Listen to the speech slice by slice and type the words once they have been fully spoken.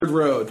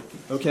road,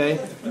 okay?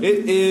 It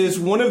is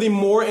one of the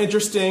more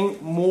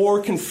interesting, more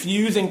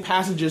confusing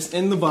passages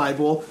in the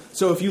Bible.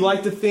 So if you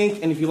like to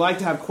think, and if you like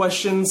to have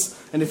questions,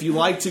 and if you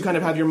like to kind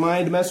of have your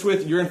mind messed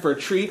with, you're in for a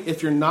treat.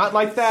 If you're not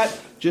like that,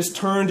 just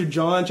turn to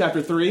John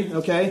chapter 3,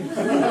 okay?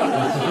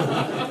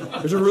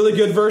 There's a really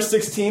good verse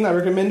 16. I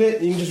recommend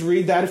it. You can just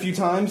read that a few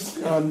times.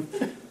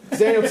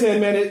 Daniel 10,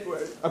 man,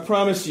 I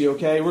promise you,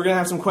 okay? We're going to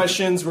have some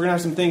questions. We're going to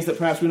have some things that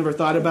perhaps we never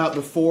thought about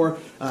before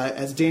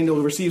as Daniel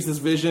receives this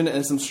vision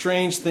and some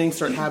strange things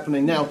start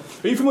happening. Now,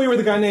 are you familiar with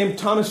a guy named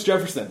Thomas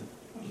Jefferson?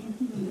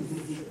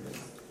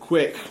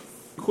 Quick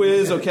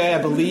quiz, okay?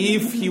 I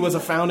believe he was a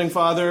founding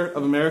father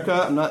of America.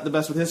 I'm not the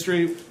best with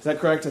history. Is that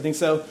correct? I think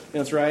so. Yeah,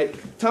 that's right.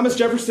 Thomas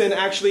Jefferson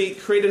actually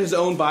created his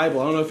own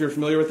Bible. I don't know if you're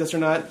familiar with this or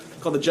not.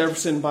 It's called the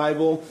Jefferson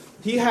Bible.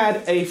 He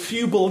had a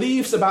few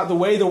beliefs about the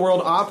way the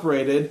world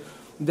operated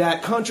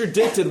that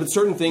contradicted with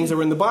certain things that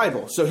were in the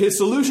Bible. So his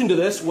solution to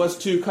this was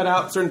to cut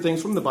out certain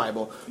things from the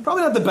Bible.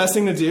 Probably not the best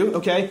thing to do,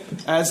 okay,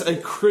 as a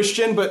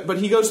Christian, but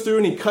he goes through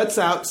and he cuts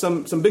out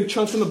some big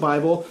chunks from the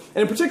Bible.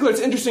 And in particular,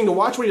 it's interesting to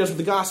watch what he does with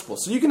the gospel.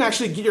 So you can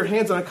actually get your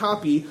hands on a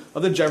copy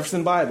of the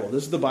Jefferson Bible.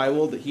 This is the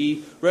Bible that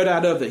he read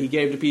out of, that he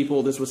gave to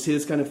people. This was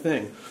his kind of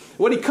thing.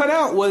 What he cut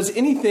out was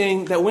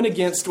anything that went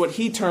against what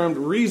he termed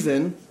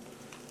reason,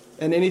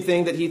 and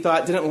anything that he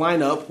thought didn't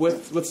line up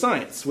with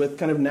science, with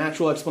kind of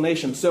natural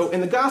explanation. So in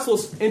the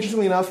Gospels,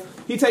 interestingly enough,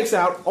 he takes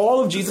out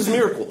all of Jesus'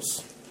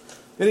 miracles.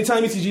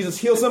 Anytime you see Jesus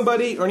heal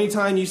somebody, or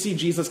anytime you see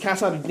Jesus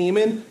cast out a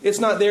demon, it's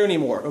not there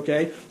anymore,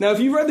 okay? Now, if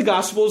you've read the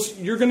Gospels,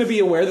 you're going to be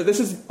aware that this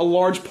is a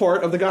large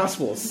part of the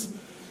Gospels,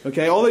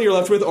 okay? All that you're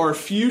left with are a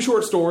few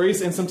short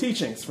stories and some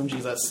teachings from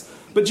Jesus.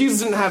 But Jesus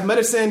didn't have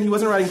medicine, he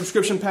wasn't writing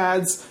prescription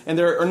pads, and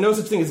there are no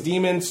such thing as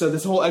demons, so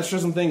this whole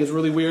exorcism thing is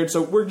really weird,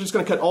 so we're just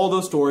going to cut all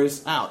those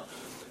stories out.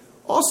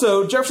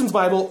 Also, Jefferson's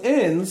Bible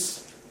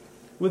ends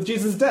with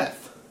Jesus'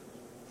 death.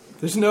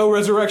 There's no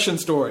resurrection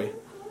story,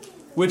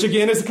 which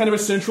again is kind of a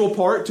central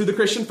part to the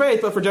Christian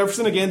faith, but for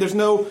Jefferson, again, there's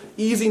no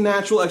easy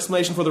natural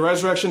explanation for the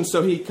resurrection,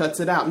 so he cuts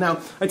it out.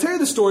 Now, I tell you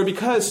this story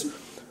because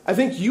I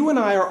think you and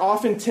I are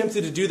often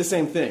tempted to do the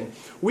same thing.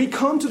 We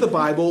come to the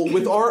Bible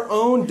with our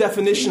own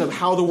definition of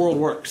how the world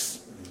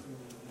works.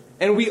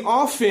 And we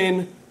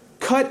often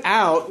cut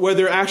out,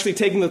 whether actually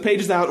taking the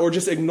pages out or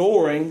just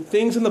ignoring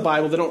things in the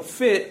Bible that don't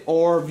fit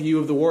our view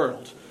of the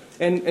world.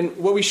 And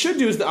what we should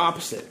do is the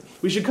opposite.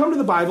 We should come to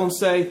the Bible and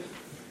say,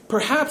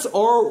 perhaps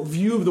our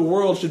view of the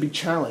world should be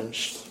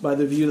challenged by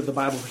the view that the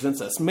Bible presents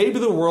us. Maybe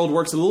the world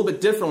works a little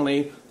bit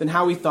differently than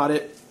how we thought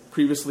it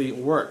previously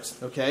worked,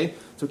 okay?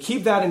 So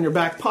keep that in your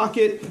back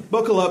pocket.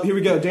 Buckle up. Here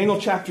we go. Daniel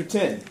chapter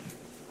 10.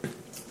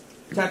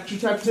 Chapter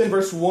 10,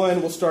 verse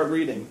 1, we'll start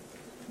reading.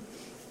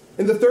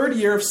 In the 3rd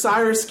year of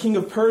Cyrus, king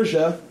of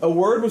Persia, a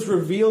word was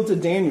revealed to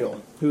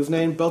Daniel, who was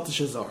named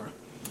Belteshazzar.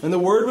 And the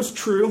word was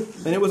true,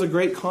 and it was a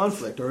great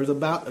conflict, or it was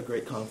about a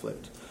great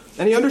conflict.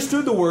 And he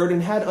understood the word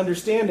and had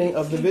understanding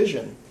of the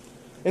vision.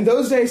 In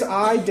those days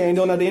I,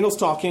 Daniel, now Daniel's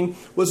talking,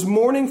 was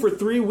mourning for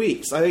 3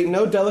 weeks. I ate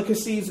no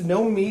delicacies,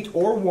 no meat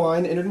or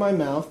wine entered my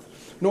mouth,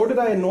 nor did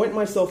I anoint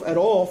myself at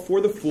all for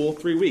the full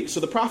 3 weeks.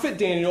 So the prophet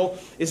Daniel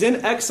is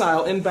in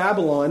exile in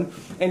Babylon,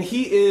 and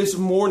he is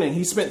mourning.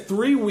 He spent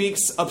 3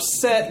 weeks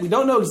upset. We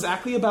don't know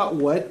exactly about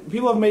what.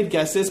 People have made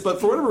guesses, but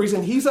for whatever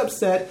reason, he's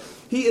upset.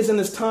 He is in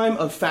this time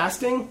of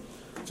fasting.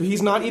 So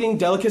he's not eating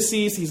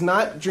delicacies. He's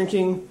not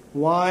drinking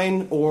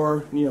wine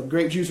or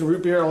grape juice and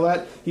root beer, all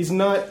that. He's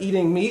not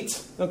eating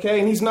meat, okay?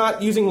 And he's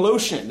not using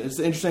lotion. It's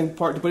an interesting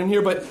part to put in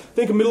here. But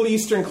think a Middle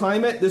Eastern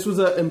climate. This was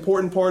an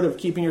important part of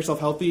keeping yourself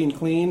healthy and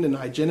clean and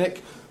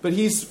hygienic. But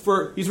he's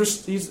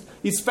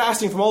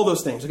fasting from all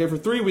those things, okay? For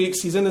 3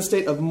 weeks, he's in the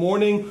state of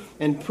mourning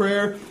and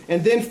prayer.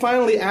 And then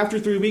finally, after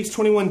 3 weeks,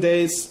 21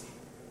 days,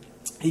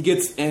 he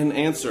gets an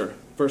answer.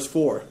 Verse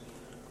 4.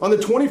 On the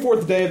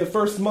 24th day of the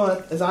first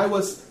month, as I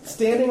was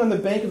standing on the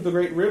bank of the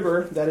great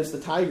river, that is the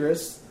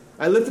Tigris,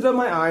 I lifted up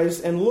my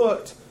eyes and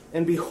looked,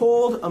 and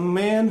behold, a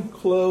man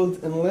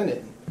clothed in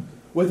linen,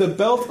 with a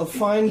belt of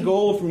fine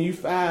gold from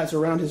Uphaz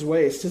around his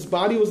waist. His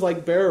body was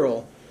like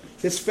beryl,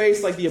 his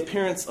face like the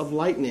appearance of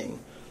lightning,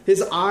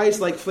 his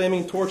eyes like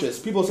flaming torches.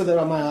 People said that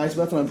about my eyes,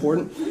 but that's not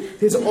important.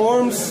 His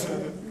arms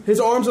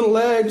and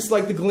legs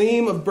like the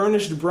gleam of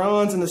burnished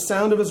bronze, and the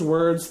sound of his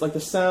words like the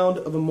sound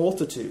of a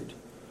multitude.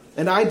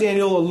 And I,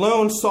 Daniel,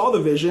 alone saw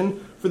the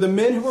vision, for the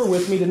men who were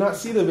with me did not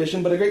see the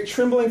vision, but a great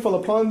trembling fell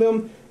upon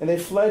them, and they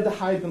fled to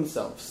hide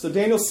themselves. So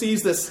Daniel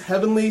sees this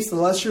heavenly,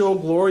 celestial,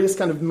 glorious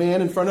kind of man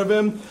in front of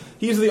him.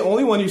 He's the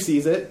only one who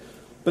sees it,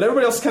 but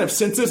everybody else kind of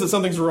senses that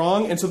something's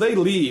wrong, and so they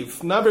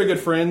leave. Not very good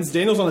friends.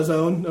 Daniel's on his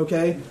own,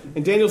 okay?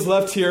 And Daniel's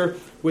left here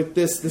with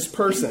this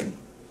person.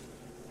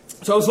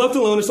 So I was left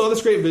alone and saw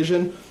this great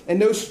vision, and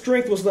no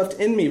strength was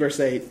left in me, verse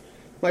 8.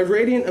 My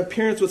radiant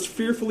appearance was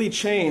fearfully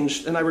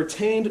changed, and I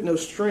retained no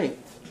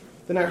strength.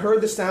 Then I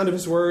heard the sound of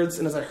his words,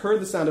 and as I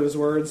heard the sound of his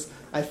words,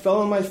 I fell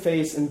on my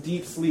face in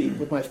deep sleep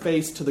with my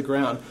face to the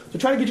ground. So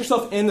try to get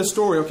yourself in the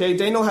story, okay?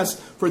 Daniel has,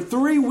 for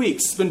 3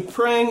 weeks, been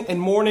praying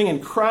and mourning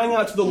and crying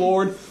out to the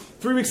Lord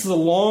 3 weeks is a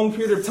long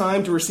period of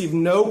time to receive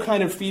no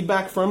kind of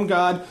feedback from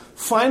God.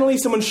 Finally,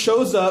 someone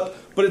shows up,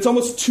 but it's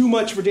almost too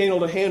much for Daniel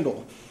to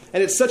handle.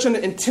 And it's such an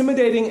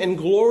intimidating and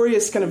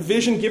glorious kind of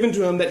vision given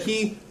to him that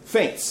he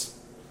faints.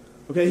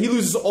 Okay, he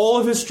loses all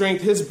of his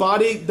strength. His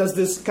body does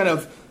this kind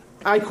of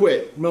I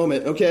quit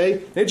moment, okay?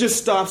 And it just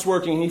stops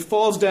working. He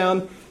falls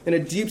down in a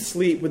deep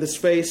sleep with his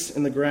face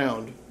in the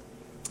ground.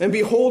 And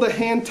behold, a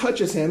hand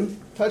touched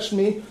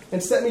me,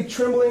 and set me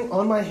trembling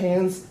on my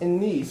hands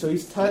and knees. So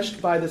he's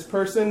touched by this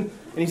person,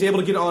 and he's able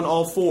to get on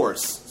all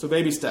fours. So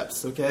baby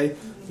steps, okay?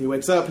 He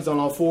wakes up, he's on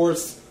all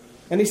fours.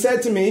 And he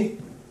said to me,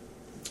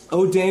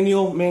 O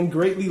Daniel, man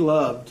greatly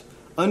loved,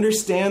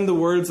 understand the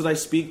words that I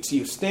speak to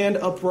you. Stand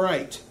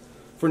upright,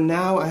 for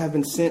now I have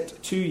been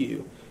sent to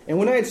you. And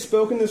when I had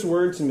spoken this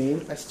word to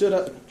me, I stood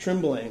up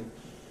trembling.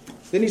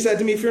 Then he said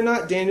to me, Fear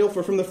not, Daniel,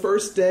 for from the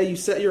first day you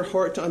set your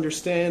heart to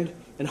understand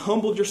and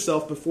humbled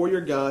yourself before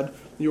your God.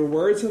 Your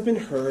words have been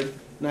heard,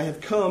 and I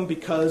have come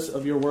because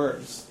of your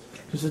words.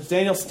 He says,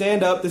 Daniel,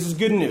 stand up. This is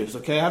good news,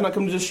 okay? I've not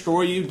come to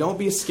destroy you. Don't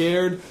be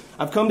scared.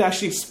 I've come to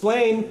actually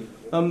explain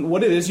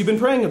what it is you've been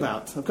praying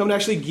about. I've come to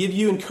actually give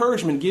you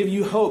encouragement, give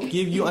you hope,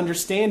 give you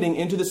understanding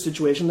into the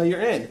situation that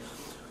you're in.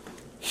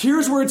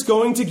 Here's where it's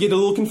going to get a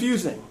little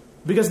confusing.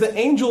 Because the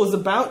angel is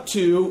about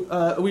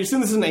to, we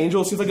assume this is an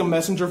angel, it seems like a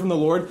messenger from the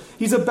Lord.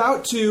 He's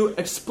about to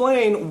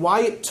explain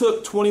why it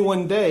took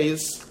 21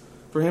 days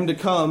for him to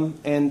come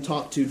and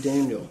talk to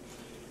Daniel.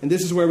 And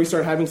this is where we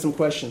start having some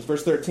questions.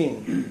 Verse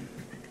 13.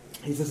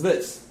 He says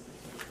this,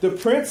 The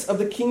prince of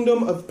the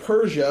kingdom of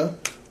Persia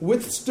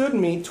withstood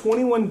me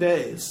 21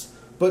 days,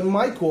 but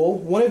Michael,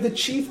 one of the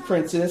chief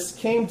princes,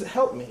 came to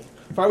help me.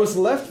 For I was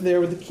left there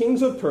with the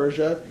kings of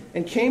Persia,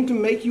 and came to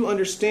make you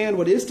understand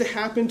what is to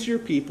happen to your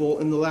people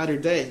in the latter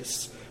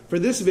days. For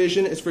this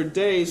vision is for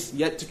days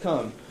yet to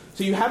come.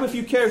 So you have a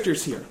few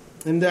characters here.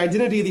 And the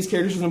identity of these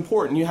characters is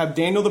important. You have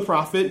Daniel the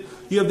prophet.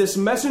 You have this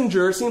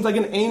messenger. It seems like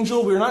an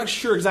angel. We're not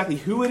sure exactly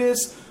who it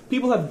is.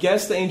 People have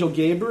guessed the angel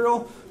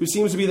Gabriel, who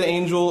seems to be the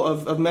angel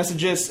of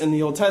messages in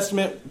the Old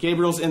Testament.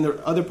 Gabriel's in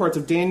the other parts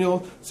of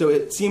Daniel. So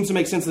it seems to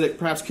make sense that it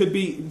perhaps could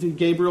be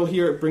Gabriel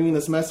here bringing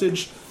this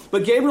message.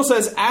 But Gabriel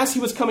says, as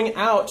he was coming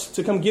out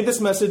to come give this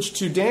message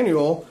to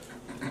Daniel,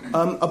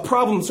 a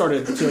problem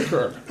started to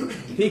occur.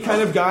 He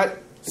kind of got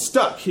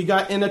stuck. He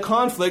got in a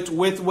conflict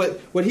with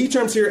what he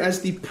terms here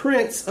as the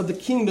prince of the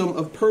kingdom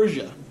of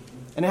Persia.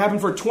 And it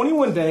happened for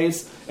 21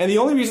 days. And the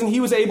only reason he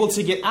was able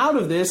to get out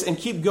of this and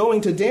keep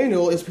going to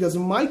Daniel is because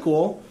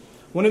Michael,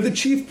 one of the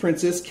chief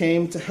princes,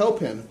 came to help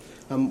him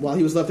while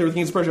he was left there with the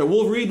kings of Persia.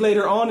 We'll read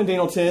later on in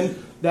Daniel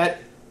 10 that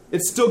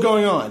it's still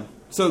going on.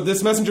 So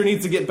this messenger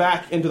needs to get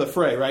back into the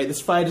fray, right?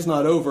 This fight is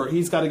not over.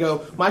 He's got to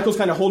go. Michael's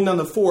kind of holding down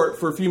the fort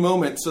for a few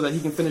moments so that he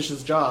can finish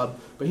his job.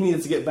 But he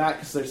needs to get back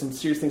because there's some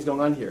serious things going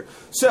on here.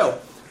 So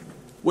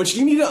what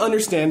you need to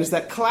understand is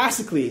that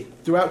classically,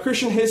 throughout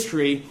Christian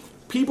history,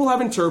 people have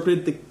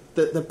interpreted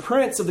the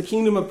prince of the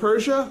kingdom of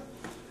Persia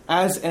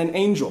as an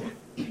angel,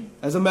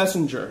 as a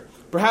messenger.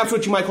 Perhaps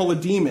what you might call a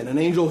demon, an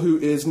angel who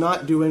is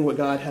not doing what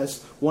God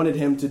has wanted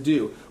him to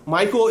do.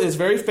 Michael is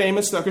very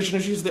famous throughout Christian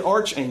history as the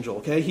archangel.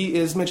 Okay, he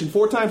is mentioned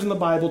 4 times in the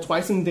Bible,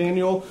 twice in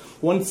Daniel,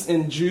 once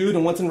in Jude,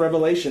 and once in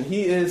Revelation.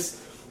 He is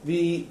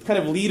the kind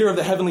of leader of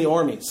the heavenly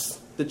armies,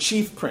 the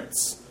chief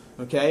prince.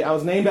 Okay, I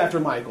was named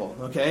after Michael.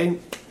 Okay,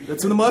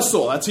 that's in the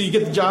muscle. That's how you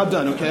get the job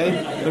done. Okay,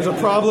 there's a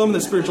problem in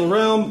the spiritual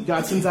realm.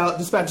 God sends out,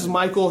 dispatches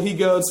Michael. He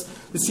goes.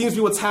 This seems to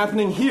be what's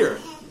happening here.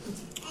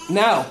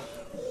 Now,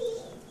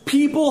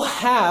 people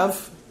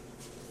have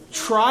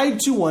tried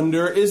to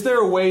wonder, is there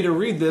a way to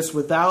read this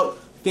without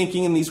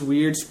thinking in these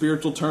weird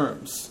spiritual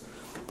terms?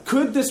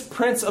 Could this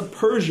prince of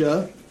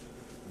Persia,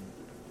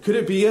 could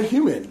it be a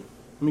human?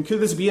 I mean,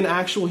 could this be an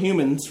actual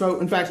human? So,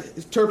 in fact,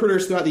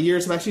 interpreters throughout the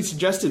years have actually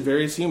suggested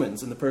various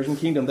humans in the Persian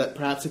kingdom that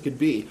perhaps it could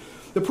be.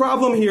 The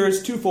problem here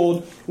is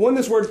twofold. One,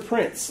 this word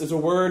prince is a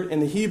word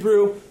in the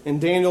Hebrew, in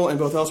Daniel, and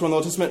both elsewhere in the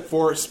Old Testament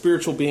for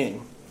spiritual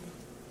being.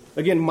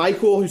 Again,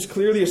 Michael, who's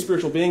clearly a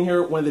spiritual being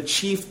here, one of the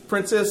chief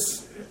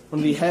princes, one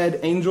of the head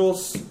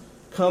angels,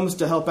 comes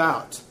to help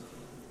out.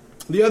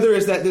 The other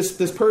is that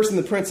this person,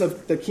 the prince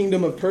of the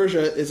kingdom of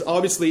Persia, is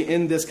obviously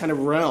in this kind of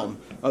realm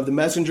of the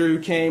messenger who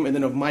came and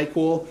then of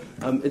Michael.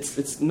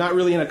 It's not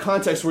really in a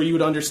context where you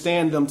would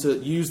understand them to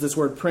use this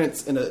word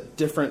prince in a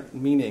different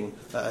meaning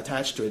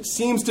attached to it. It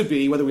seems to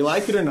be, whether we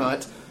like it or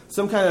not,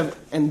 some kind of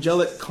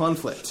angelic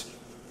conflict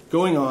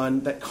going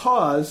on that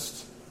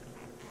caused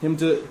him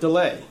to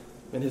delay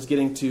in his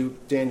getting to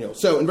Daniel.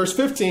 So in verse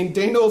 15,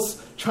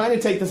 Daniel's trying to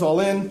take this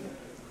all in.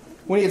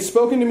 When he had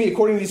spoken to me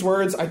according to these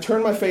words, I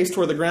turned my face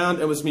toward the ground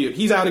and was mute.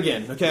 He's out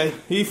again, okay?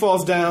 He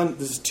falls down.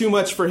 This is too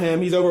much for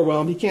him. He's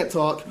overwhelmed. He can't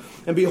talk.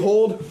 And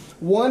behold,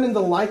 one in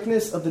the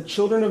likeness of the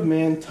children of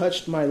man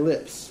touched my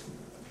lips.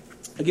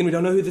 Again, we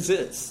don't know who this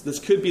is. This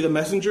could be the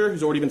messenger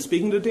who's already been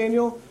speaking to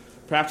Daniel.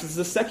 Perhaps it's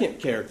the second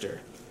character.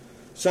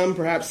 Some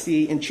perhaps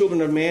see in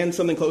children of man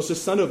something close to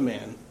son of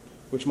man.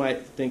 which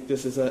might think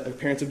this is an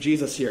appearance of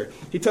Jesus here.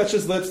 He touched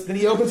his lips, then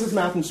he opens his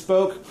mouth and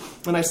spoke.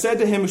 And I said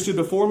to him who stood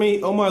before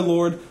me, O my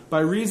Lord, by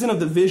reason of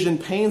the vision,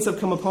 pains have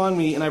come upon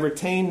me, and I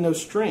retain no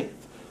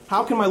strength.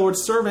 How can my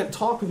Lord's servant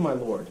talk with my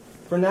Lord?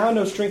 For now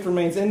no strength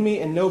remains in me,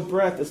 and no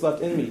breath is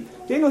left in me.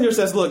 Daniel here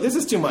says, look, this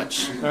is too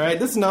much. All right,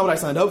 this is not what I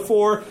signed up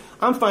for.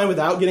 I'm fine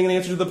without getting an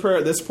answer to the prayer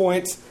at this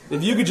point.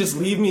 If you could just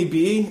leave me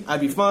be,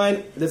 I'd be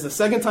fine. This is the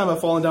second time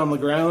I've fallen down on the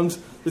ground.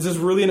 This is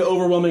really an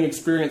overwhelming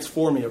experience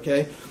for me,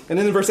 okay? And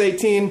then in verse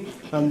 18,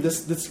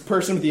 this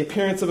person with the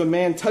appearance of a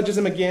man touches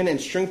him again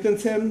and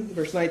strengthens him.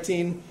 Verse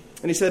 19,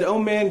 and he said, O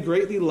man,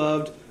 greatly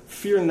loved,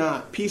 fear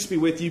not. Peace be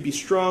with you. Be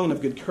strong and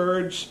of good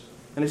courage.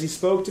 And as he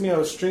spoke to me, I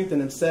was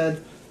strengthened and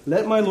said,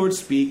 Let my Lord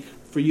speak,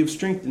 for you have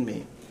strengthened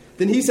me.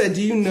 Then he said,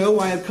 Do you know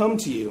why I have come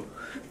to you?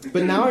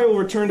 But now I will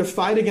return to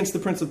fight against the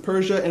prince of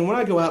Persia, and when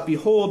I go out,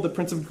 behold, the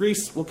prince of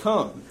Greece will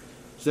come.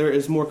 So there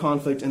is more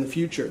conflict in the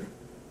future.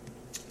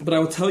 But I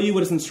will tell you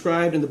what is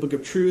inscribed in the book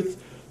of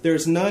truth. There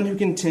is none who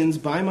contends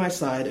by my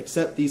side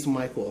except these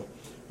Michael,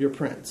 your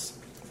prince.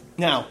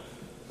 Now,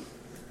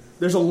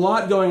 there's a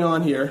lot going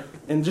on here,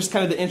 and just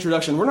kind of the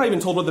introduction. We're not even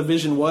told what the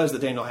vision was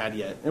that Daniel had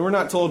yet, and we're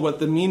not told what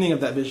the meaning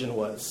of that vision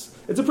was.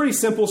 It's a pretty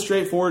simple,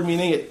 straightforward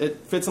meaning. It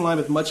fits in line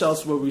with much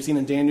else what we've seen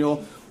in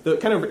Daniel. The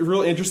kind of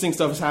real interesting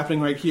stuff is happening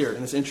right here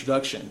in this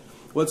introduction.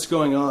 What's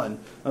going on?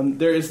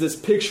 There is this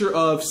picture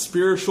of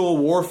spiritual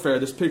warfare,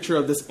 this picture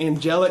of this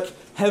angelic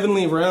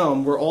heavenly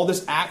realm where all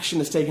this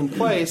action is taking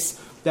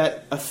place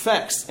that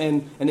affects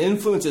and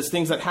influences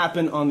things that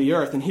happen on the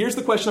earth. And here's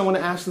the question I want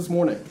to ask this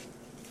morning.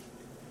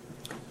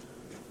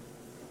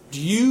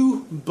 Do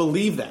you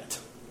believe that?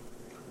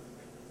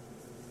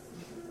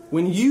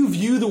 When you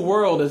view the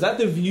world, is that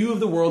the view of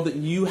the world that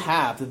you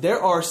have? That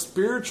there are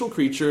spiritual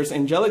creatures,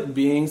 angelic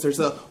beings, there's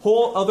a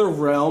whole other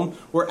realm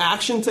where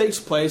action takes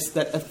place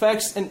that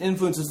affects and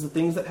influences the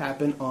things that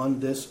happen on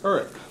this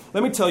earth.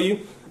 Let me tell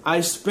you,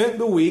 I spent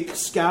the week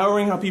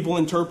scouring how people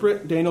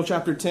interpret Daniel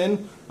chapter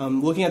 10,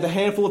 looking at the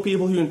handful of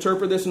people who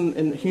interpret this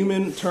in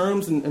human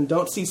terms and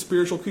don't see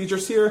spiritual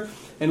creatures here,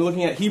 and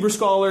looking at Hebrew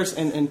scholars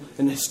and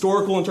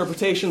historical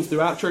interpretations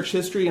throughout church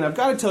history. And I've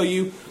got to tell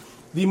you,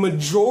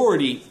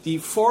 the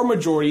far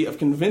majority of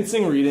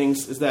convincing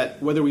readings is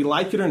that, whether we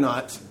like it or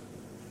not,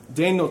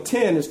 Daniel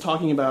 10 is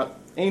talking about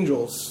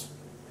angels,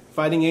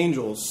 fighting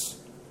angels,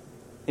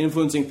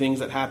 influencing things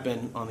that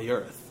happen on the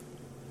earth.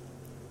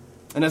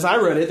 And as I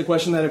read it, the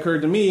question that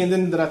occurred to me, and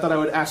then that I thought I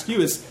would ask you,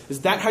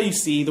 is that how you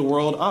see the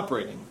world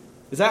operating?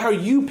 Is that how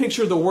you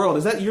picture the world?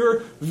 Is that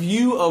your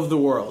view of the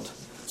world?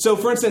 So,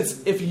 for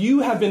instance, if you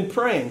have been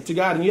praying to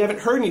God and you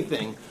haven't heard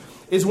anything,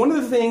 is one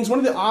of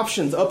the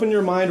options up in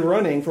your mind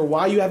running for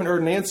why you haven't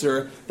heard an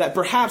answer that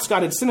perhaps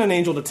God had sent an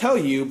angel to tell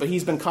you, but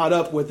he's been caught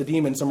up with the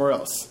demon somewhere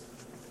else?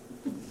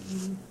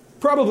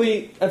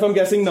 Probably, if I'm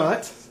guessing,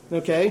 not.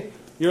 Okay?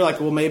 You're like,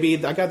 well,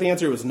 maybe I got the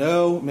answer. It was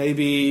no.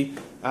 Maybe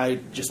I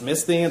just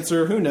missed the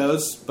answer. Who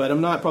knows? But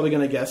I'm not probably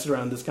going to guess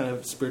around this kind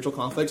of spiritual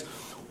conflict.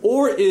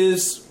 Or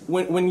is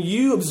when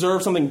you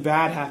observe something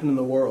bad happen in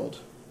the world,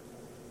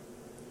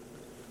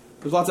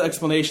 there's lots of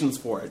explanations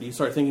for it. You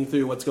start thinking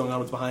through what's going on,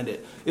 what's behind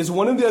it. Is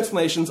one of the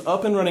explanations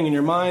up and running in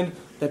your mind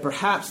that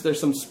perhaps there's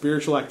some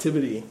spiritual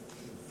activity,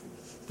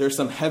 there's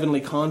some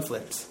heavenly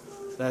conflict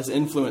that has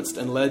influenced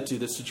and led to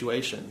this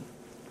situation?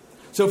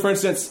 So, for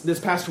instance, this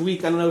past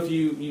week, I don't know if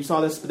you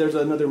saw this, but there's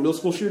another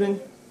school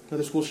shooting.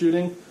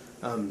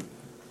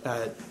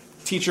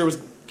 Teacher was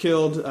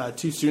killed.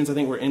 2 students, I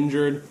think, were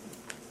injured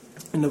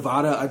in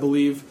Nevada, I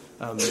believe.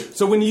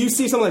 So when you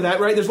see something like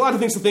that, right, there's a lot of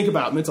things to think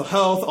about. Mental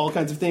health, all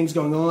kinds of things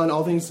going on,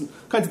 kinds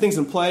of things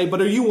in play.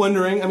 But are you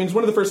wondering, it's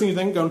one of the first things you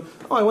think, going,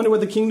 I wonder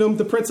what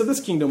the prince of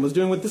this kingdom was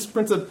doing with this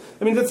prince of...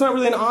 that's not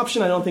really an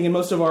option, I don't think, in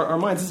most of our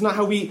minds. It's not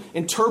how we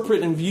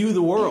interpret and view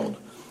the world.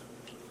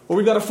 Or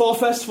we've got a fall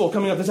festival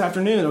coming up this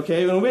afternoon,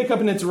 okay? When we wake up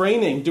and it's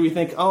raining, do we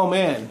think, oh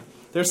man,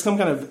 there's some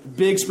kind of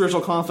big spiritual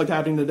conflict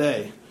happening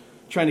today,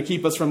 trying to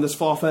keep us from this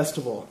fall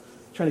festival,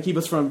 trying to keep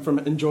us from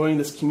enjoying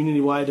this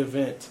community-wide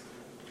event?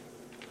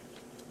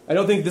 I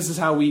don't think this is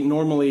how we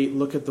normally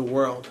look at the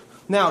world.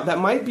 Now, that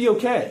might be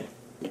okay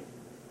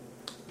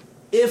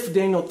if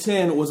Daniel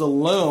 10 was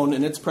alone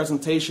in its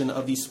presentation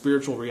of these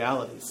spiritual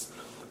realities.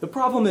 The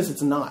problem is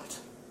it's not.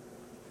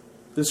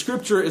 The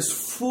scripture is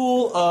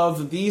full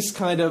of these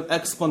kind of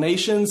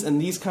explanations and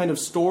these kind of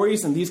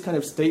stories and these kind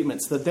of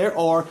statements, that there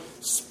are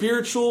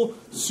spiritual,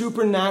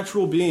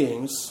 supernatural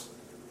beings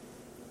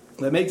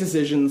that make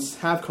decisions,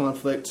 have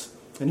conflict,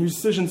 and whose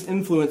decisions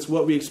influence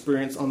what we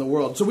experience on the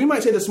world. So we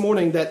might say this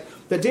morning that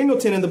Daniel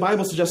 10 in the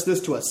Bible suggests this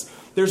to us.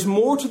 There's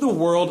more to the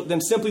world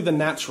than simply the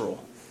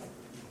natural.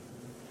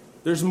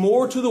 There's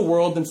more to the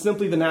world than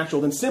simply the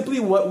natural, than simply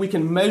what we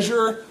can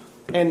measure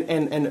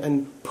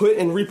and put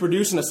and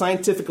reproduce in a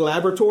scientific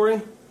laboratory,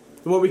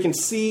 than what we can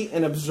see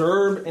and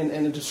observe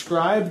and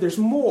describe. There's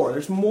more.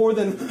 There's more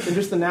than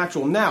just the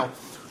natural. Now,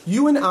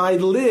 you and I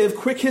live,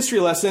 quick history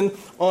lesson,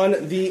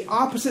 on the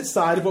opposite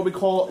side of what we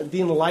call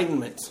the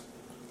Enlightenment.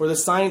 or the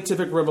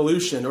scientific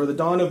revolution, or the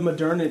dawn of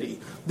modernity.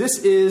 This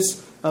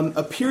is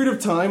a period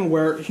of time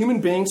where human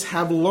beings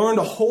have learned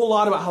a whole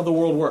lot about how the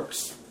world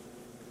works.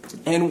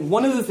 And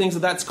one of the things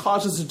that that's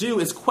caused us to do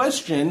is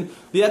question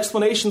the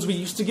explanations we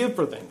used to give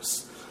for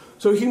things.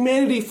 So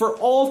humanity for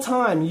all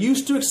time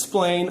used to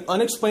explain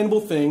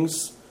unexplainable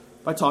things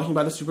by talking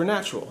about the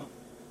supernatural,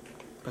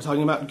 by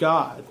talking about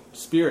God,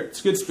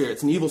 spirits, good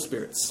spirits, and evil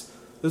spirits.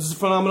 This is a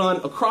phenomenon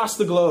across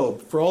the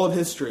globe for all of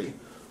history.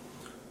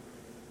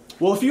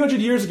 Well, a few hundred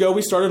years ago,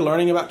 we started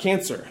learning about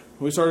cancer.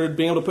 We started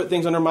being able to put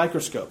things under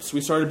microscopes. We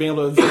started being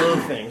able to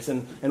observe things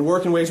and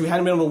work in ways we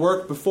hadn't been able to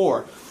work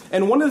before.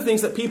 And one of the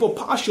things that people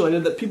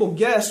postulated, that people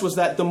guessed, was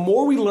that the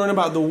more we learn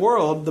about the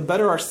world, the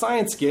better our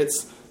science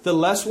gets, the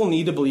less we'll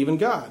need to believe in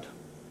God.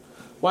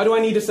 Why do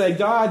I need to say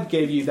God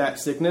gave you that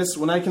sickness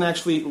when I can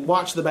actually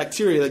watch the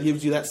bacteria that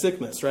gives you that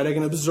sickness, right? I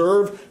can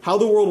observe how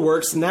the world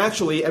works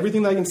naturally,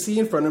 everything that I can see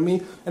in front of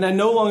me, and I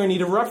no longer need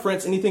to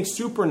reference anything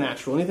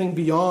supernatural, anything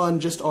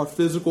beyond just our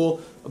physical,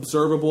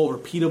 observable,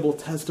 repeatable,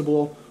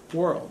 testable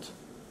world.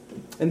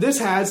 And this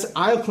has,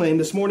 I'll claim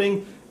this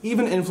morning,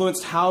 even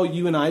influenced how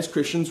you and I as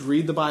Christians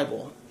read the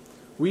Bible.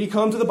 We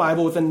come to the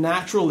Bible with a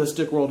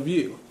naturalistic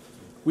worldview.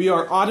 We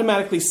are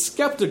automatically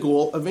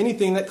skeptical of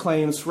anything that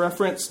claims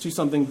reference to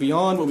something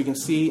beyond what we can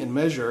see and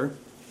measure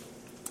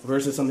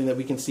versus something that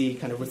we can see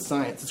kind of with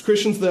science. As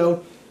Christians,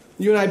 though,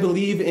 you and I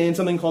believe in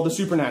something called the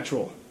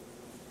supernatural,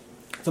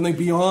 something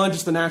beyond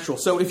just the natural.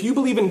 So if you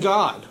believe in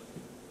God,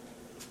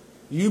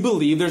 you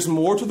believe there's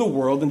more to the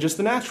world than just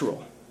the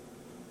natural.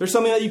 There's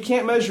something that you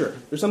can't measure.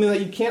 There's something that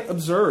you can't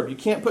observe. You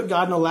can't put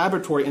God in a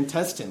laboratory and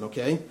test him,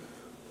 okay?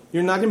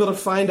 You're not going to be able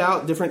to find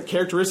out different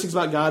characteristics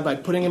about God by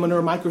putting him under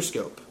a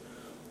microscope.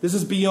 This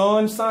is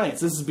beyond science.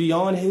 This is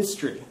beyond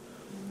history.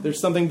 There's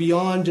something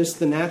beyond just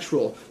the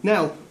natural.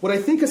 Now, what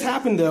I think has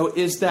happened, though,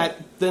 is that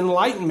the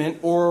Enlightenment,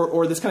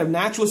 or this kind of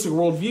naturalistic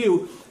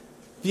worldview,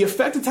 the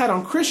effect it's had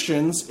on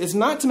Christians is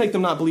not to make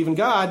them not believe in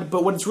God,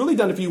 but what it's really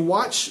done, if you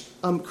watch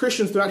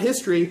Christians throughout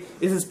history,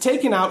 is it's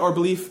taken out our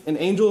belief in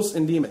angels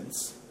and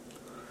demons.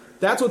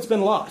 That's what's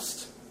been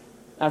lost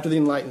after the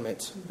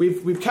Enlightenment.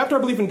 We've kept our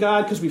belief in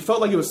God because we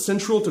felt like it was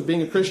central to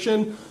being a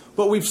Christian,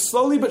 but we've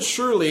slowly but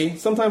surely,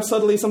 sometimes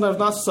subtly, sometimes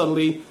not so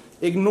subtly,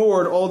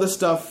 ignored all this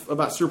stuff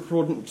about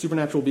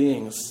supernatural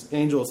beings,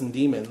 angels and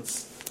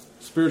demons,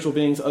 spiritual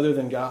beings other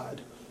than God.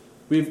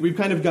 We've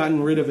kind of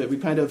gotten rid of it.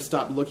 We've kind of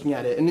stopped looking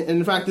at it. And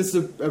in fact, this is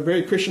a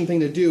very Christian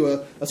thing to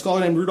do. A scholar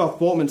named Rudolf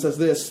Bultmann says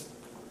this: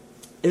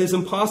 "It is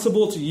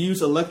impossible to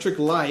use electric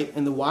light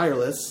and the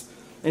wireless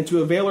and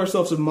to avail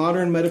ourselves of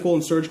modern medical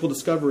and surgical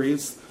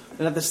discoveries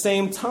and at the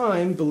same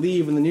time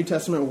believe in the New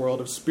Testament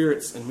world of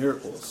spirits and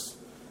miracles."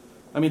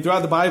 I mean,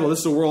 throughout the Bible, this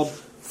is a world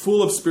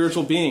full of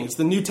spiritual beings.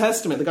 The New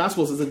Testament, the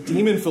Gospels, is a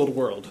demon-filled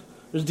world.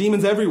 There's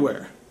demons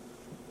everywhere.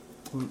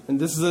 And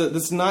this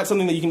is not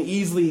something that you can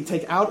easily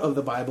take out of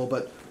the Bible,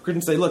 but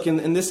Christians say, look,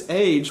 in this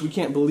age, we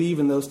can't believe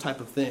in those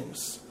type of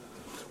things.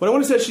 What I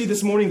want to say to you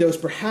this morning, though, is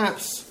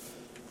perhaps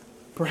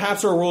our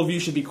worldview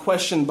should be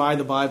questioned by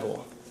the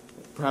Bible.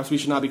 Perhaps we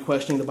should not be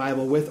questioning the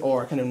Bible with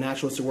our kind of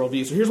naturalistic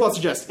worldview. So here's what I'll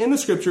suggest. In the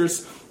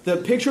Scriptures, the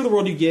picture of the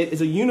world you get is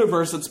a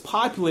universe that's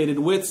populated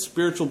with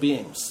spiritual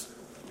beings.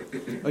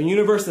 A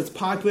universe that's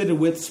populated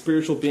with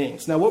spiritual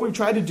beings. Now, what we've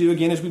tried to do,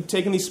 again, is we've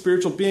taken these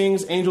spiritual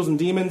beings, angels and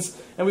demons,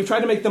 and we've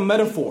tried to make them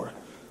metaphor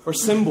or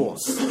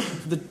symbols.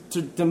 The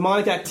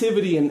demonic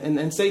activity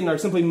and Satan are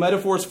simply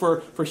metaphors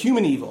for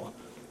human evil.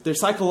 They're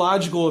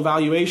psychological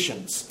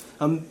evaluations.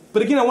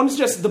 But again, I want to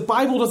suggest the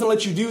Bible doesn't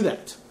let you do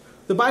that.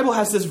 The Bible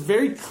has this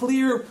very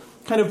clear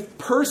kind of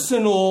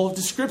personal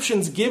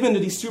descriptions given to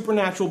these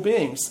supernatural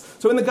beings.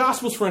 So in the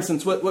Gospels, for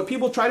instance, what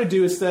people try to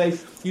do is say,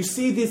 you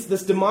see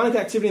this demonic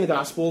activity in the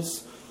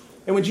Gospels,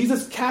 and when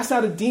Jesus casts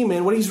out a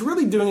demon, what he's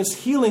really doing is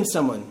healing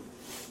someone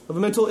of a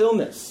mental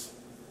illness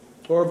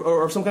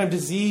or some kind of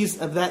disease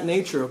of that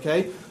nature,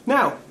 okay?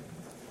 Now,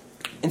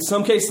 in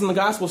some cases in the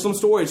Gospel, some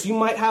stories, you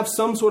might have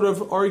some sort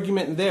of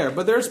argument there,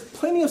 but there's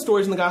plenty of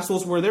stories in the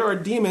Gospels where there are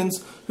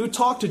demons who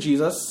talk to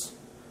Jesus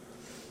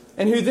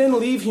and who then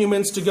leave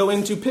humans to go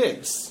into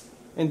pigs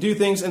and do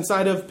things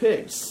inside of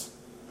pigs.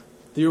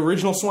 The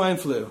original swine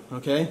flu,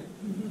 okay?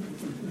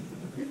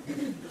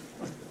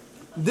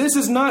 This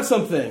is not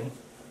something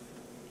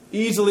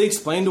easily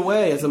explained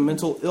away as a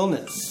mental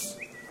illness.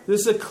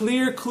 This is a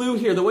clear clue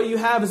here that what you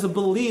have is a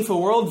belief, a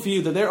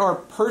worldview, that there are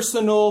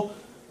personal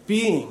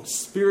beings,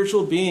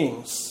 spiritual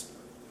beings,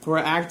 who are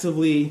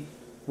actively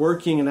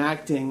working and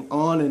acting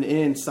on and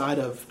inside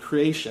of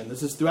creation.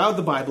 This is throughout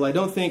the Bible. I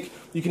don't think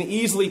you can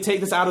easily take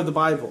this out of the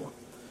Bible.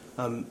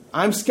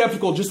 I'm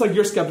skeptical, just like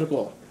you're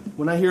skeptical,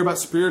 when I hear about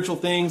spiritual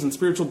things and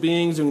spiritual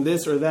beings doing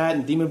this or that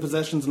and demon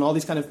possessions and all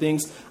these kind of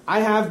things.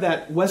 I have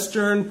that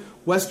Western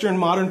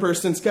modern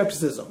person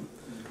skepticism.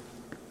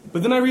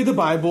 But then I read the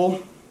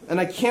Bible, and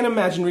I can't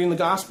imagine reading the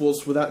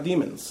Gospels without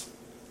demons.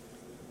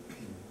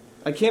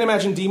 I can't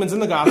imagine demons in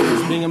the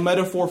Gospels being a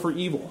metaphor for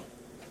evil.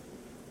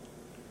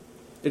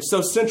 It's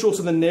so central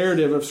to the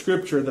narrative of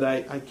Scripture that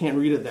I can't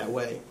read it that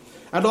way.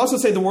 I'd also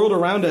say the world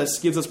around us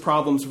gives us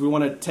problems if we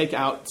want to take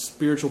out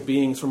spiritual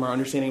beings from our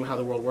understanding of how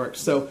the world works.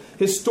 So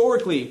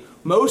historically,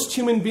 most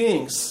human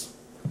beings,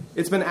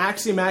 it's been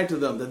axiomatic to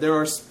them that there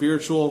are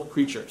spiritual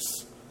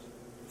creatures.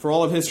 For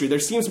all of history, there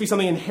seems to be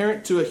something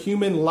inherent to a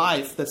human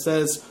life that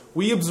says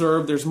we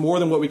observe there's more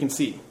than what we can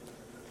see.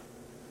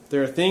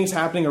 There are things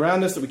happening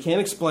around us that we can't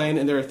explain,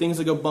 and there are things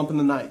that go bump in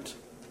the night.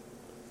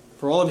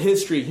 For all of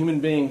history, human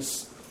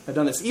beings have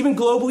done this. Even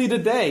globally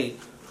today,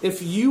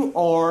 if you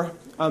are,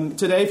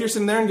 if you're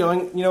sitting there and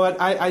going, you know what,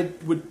 I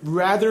would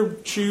rather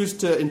choose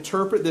to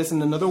interpret this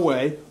in another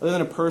way, other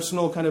than a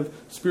personal kind of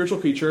spiritual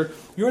creature,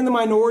 you're in the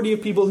minority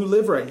of people who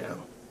live right now.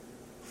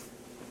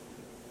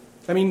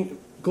 I mean,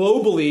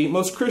 globally,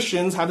 most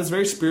Christians have this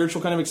very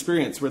spiritual kind of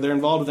experience where they're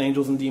involved with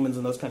angels and demons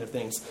and those kind of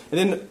things. And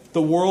then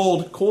the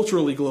world,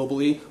 culturally,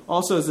 globally,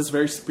 also is this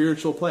very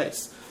spiritual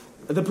place.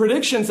 The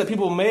predictions that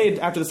people made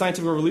after the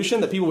scientific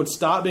revolution that people would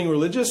stop being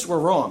religious were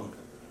wrong.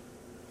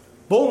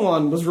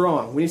 Boltzmann was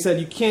wrong when he said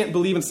you can't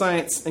believe in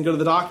science and go to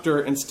the doctor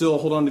and still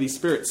hold on to these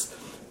spirits.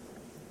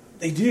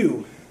 They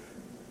do.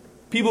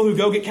 People who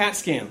go get CAT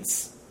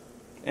scans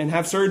and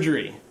have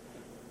surgery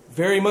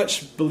very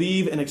much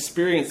believe and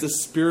experience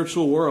this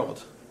spiritual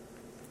world.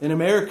 In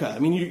America, I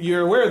mean,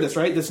 you're aware of this,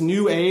 right? This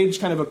new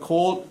age kind of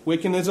occult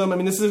Wiccanism. I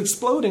mean, this is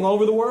exploding all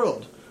over the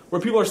world, where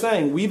people are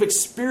saying, we've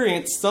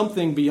experienced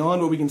something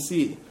beyond what we can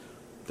see.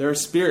 There are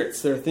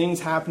spirits, there are things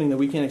happening that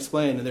we can't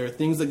explain, and there are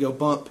things that go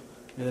bump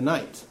in the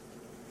night.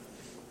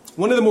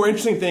 One of the more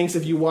interesting things,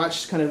 if you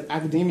watch kind of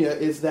academia,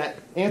 is that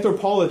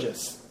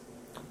anthropologists,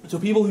 so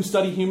people who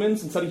study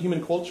humans and study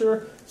human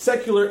culture,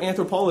 secular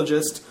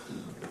anthropologists,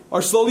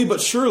 are slowly but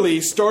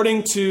surely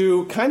starting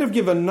to kind of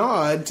give a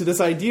nod to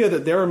this idea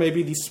that there are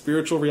maybe these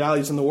spiritual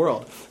realities in the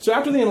world. So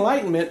after the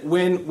Enlightenment,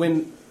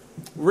 when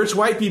rich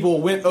white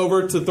people went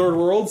over to third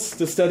worlds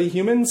to study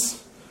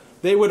humans,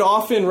 they would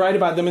often write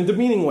about them in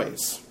demeaning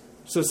ways.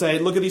 So say,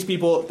 look at these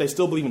people, they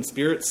still believe in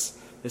spirits,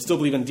 they still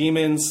believe in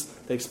demons,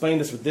 they explain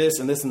this with this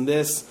and this and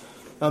this.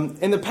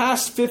 In the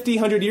past 50,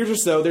 100 years or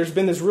so, there's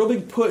been this real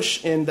big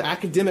push in the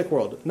academic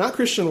world, not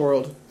Christian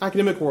world,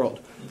 academic world,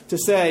 to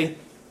say,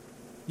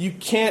 you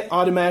can't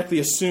automatically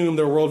assume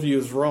their worldview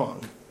is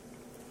wrong.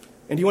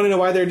 And do you want to know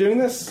why they're doing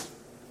this?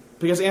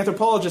 Because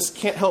anthropologists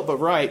can't help but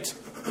write,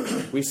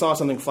 we saw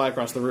something fly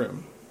across the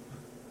room.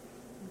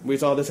 We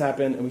saw this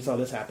happen, and we saw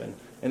this happen.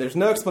 And there's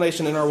no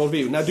explanation in our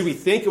worldview. Now, do we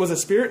think it was a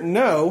spirit?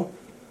 No.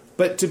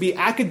 But to be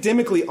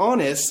academically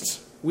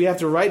honest, we have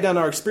to write down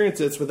our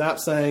experiences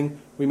without saying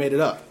we made it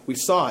up. We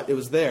saw it. It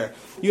was there.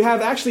 You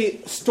have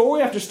actually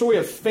story after story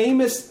of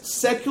famous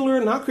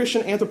secular, not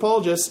Christian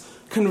anthropologists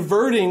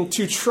converting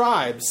to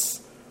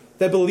tribes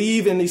that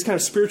believe in these kind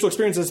of spiritual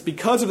experiences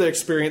because of their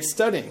experience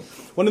studying.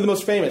 One of the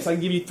most famous, I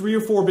can give you 3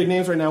 or 4 big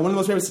names right now. One of the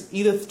most famous is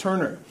Edith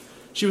Turner.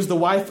 She was the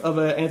wife of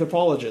an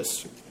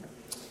anthropologist.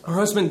 Her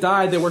husband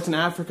died. They worked in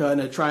Africa in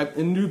a tribe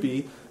in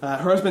Nubi. Her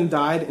husband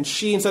died, and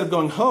she, instead of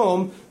going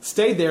home,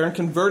 stayed there and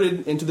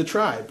converted into the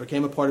tribe,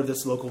 became a part of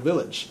this local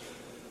village.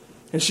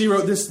 And she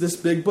wrote this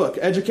big book,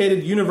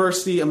 educated,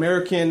 university,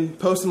 American,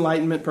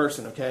 post-Enlightenment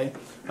person, okay?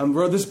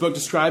 Wrote this book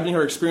describing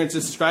her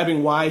experiences,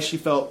 describing why she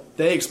felt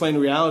they explained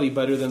reality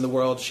better than the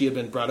world she had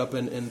been brought up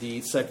in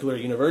the secular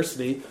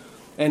university.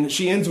 And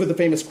she ends with a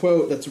famous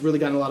quote that's really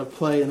gotten a lot of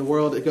play in the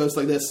world. It goes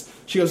like this.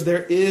 She goes,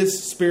 there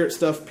is spirit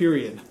stuff,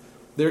 period.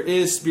 There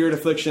is spirit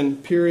affliction,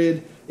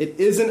 period. It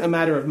isn't a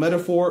matter of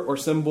metaphor or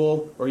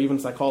symbol or even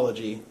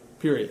psychology,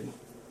 period.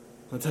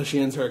 That's how she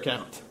ends her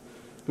account.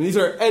 I mean, these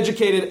are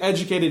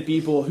educated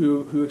people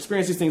who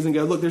experience these things and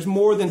go, look, there's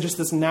more than just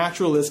this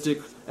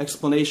naturalistic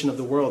explanation of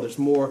the world. There's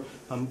more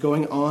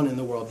going on in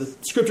the world. The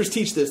scriptures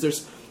teach this.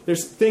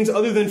 There's things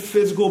other than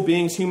physical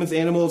beings, humans,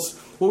 animals,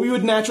 what we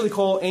would naturally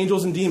call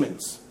angels and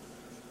demons.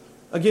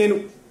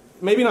 Again,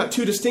 maybe not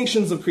 2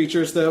 distinctions of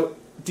creatures, though.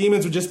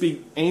 Demons would just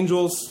be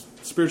angels,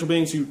 spiritual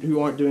beings who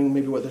aren't doing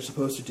maybe what they're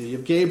supposed to do. You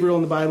have Gabriel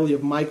in the Bible. You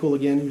have Michael,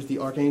 again, who's the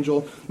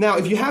archangel. Now,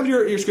 if you have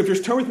your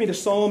scriptures, turn with me to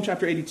Psalm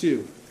chapter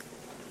 82.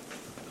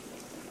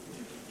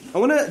 I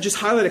want to just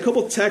highlight a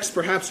couple texts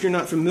perhaps you're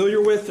not familiar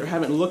with or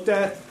haven't looked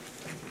at,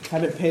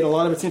 haven't paid a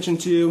lot of attention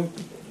to.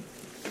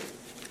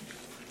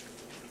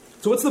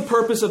 So what's the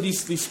purpose of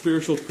these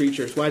spiritual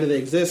creatures? Why do they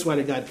exist? Why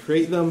did God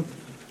create them?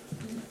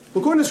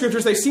 Well, according to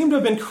scriptures, they seem to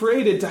have been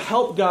created to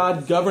help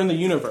God govern the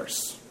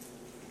universe.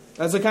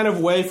 As a kind of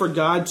way for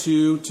God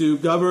to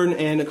govern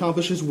and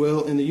accomplish his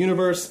will in the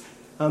universe.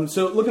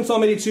 So look in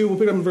Psalm 82. We'll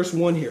pick up in verse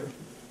 1 here.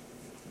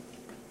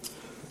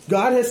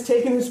 God has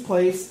taken his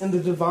place in the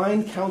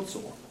divine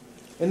council.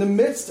 In the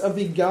midst of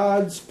the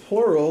gods,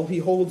 plural, he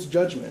holds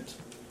judgment.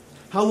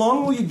 How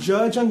long will you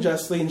judge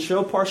unjustly and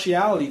show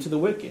partiality to the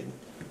wicked?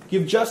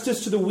 Give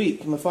justice to the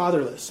weak and the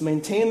fatherless.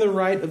 Maintain the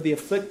right of the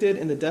afflicted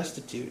and the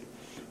destitute.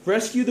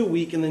 Rescue the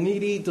weak and the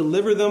needy.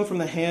 Deliver them from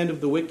the hand of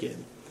the wicked.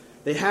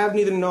 They have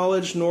neither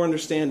knowledge nor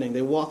understanding.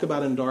 They walk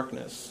about in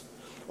darkness.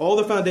 All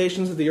the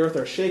foundations of the earth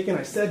are shaken.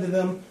 I said to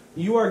them,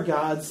 you are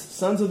gods,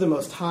 sons of the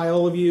Most High,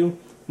 all of you.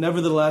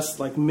 Nevertheless,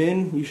 like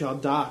men, you shall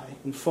die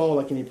and fall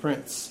like any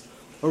prince.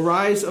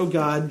 Arise, O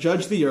God,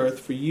 judge the earth,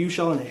 for you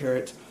shall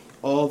inherit.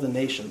 all the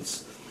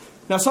nations.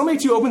 Now Psalm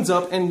 82 opens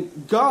up,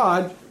 and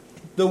God,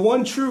 the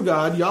one true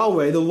God,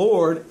 Yahweh, the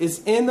Lord,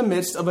 is in the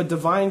midst of a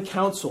divine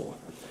council.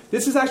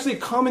 This is actually a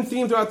common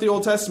theme throughout the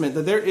Old Testament,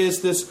 that there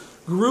is this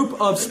group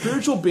of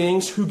spiritual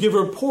beings who give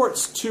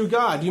reports to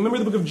God. Do you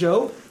remember the book of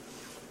Job?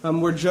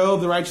 Where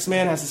Job, the righteous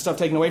man, has his stuff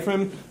taken away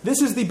from him.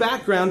 This is the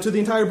background to the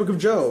entire book of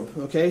Job.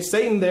 Okay,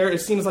 Satan there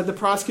is seen as like the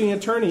prosecuting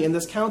attorney in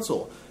this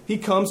council. He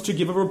comes to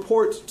give a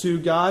report to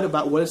God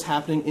about what is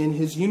happening in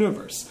his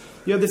universe.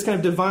 You have this kind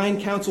of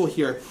divine council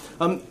here.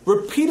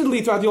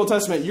 Repeatedly throughout the Old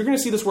Testament, you're going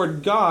to see this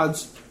word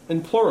gods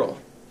in plural.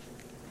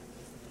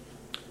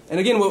 And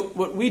again,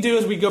 what we do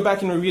is we go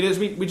back and read it, is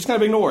we just kind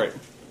of ignore it.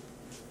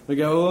 We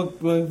go,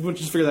 we'll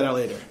just figure that out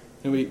later.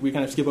 And we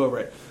kind of skip over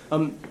it.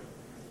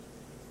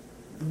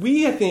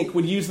 We, I think,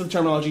 would use the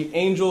terminology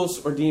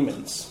angels or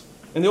demons.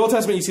 In the Old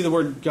Testament, you see the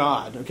word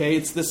God, okay?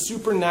 It's the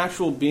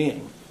supernatural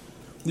being.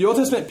 The Old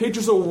Testament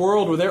pictures a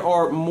world where there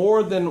are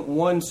more than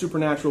one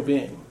supernatural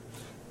being.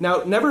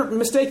 Now, never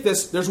mistake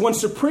this. There's one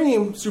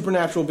supreme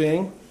supernatural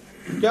being,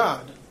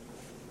 God.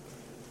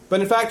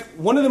 But in fact,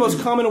 one of the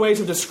most common ways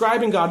of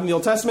describing God in the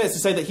Old Testament is to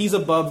say that he's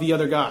above the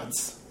other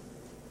gods,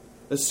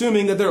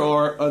 assuming that there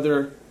are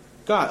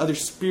other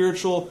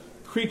spiritual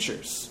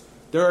creatures.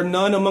 There are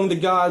none among the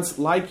gods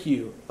like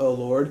you, O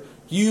Lord.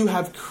 You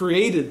have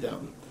created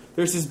them.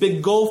 There's this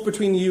big gulf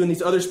between you and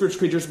these other spiritual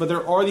creatures, but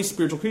there are these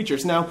spiritual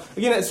creatures. Now,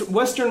 again, as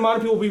Western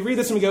modern people, we read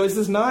this and we go, does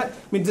this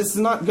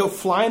not go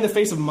fly in the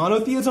face of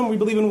monotheism? We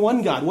believe in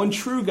one God, one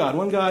true God,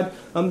 one God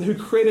who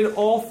created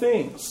all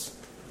things.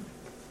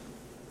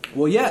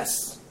 Well,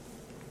 yes,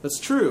 that's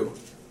true.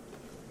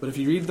 But if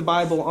you read the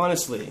Bible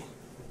honestly,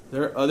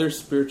 there are other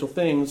spiritual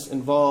things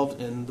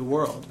involved in the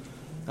world.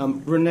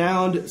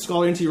 Renowned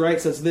scholar N.T. Wright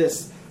says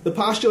this: the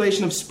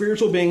postulation of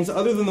spiritual beings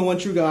other than the one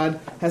true God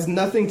has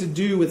nothing to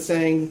do with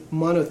saying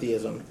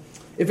monotheism.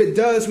 If it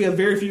does, we have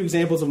very few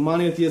examples of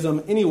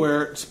monotheism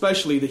anywhere,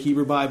 especially the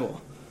Hebrew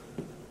Bible.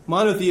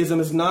 Monotheism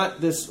is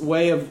not this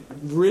way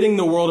of ridding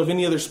the world of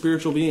any other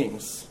spiritual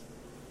beings.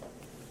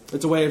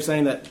 It's a way of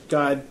saying that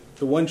God,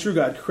 the one true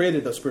God,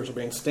 created those spiritual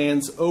beings,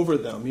 stands over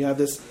them. You have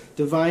this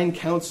divine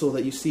counsel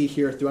that you see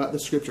here throughout the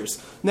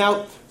Scriptures.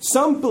 Now,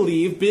 some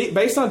believe,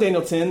 based on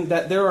Daniel 10,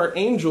 that there are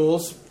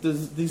angels,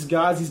 these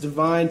gods, these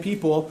divine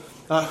people,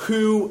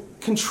 who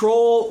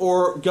control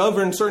or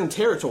govern certain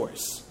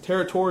territories,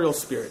 territorial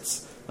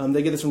spirits.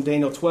 They get this from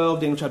Daniel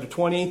 12, Daniel chapter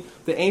 20.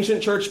 The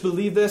ancient church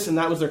believed this, and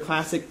that was their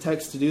classic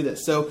text to do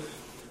this. So,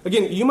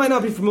 again, you might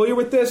not be familiar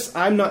with this.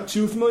 I'm not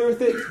too familiar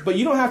with it. But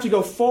you don't have to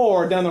go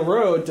far down the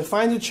road to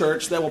find a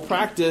church that will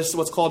practice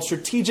what's called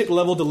strategic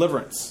level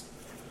deliverance,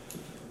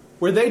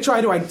 where they try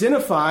to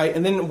identify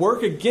and then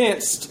work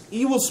against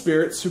evil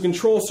spirits who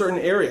control certain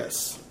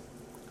areas.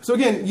 So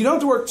again, you don't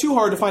have to work too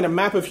hard to find a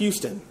map of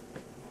Houston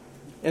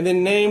and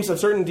then names of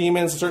certain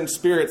demons and certain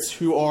spirits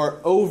who are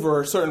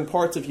over certain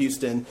parts of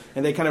Houston,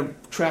 and they kind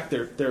of track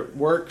their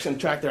works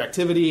and track their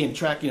activity and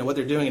track what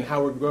they're doing and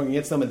how we're going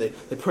against them, and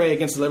they pray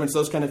against deliverance,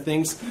 those kind of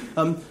things.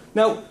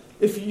 Now,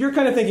 if you're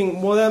kind of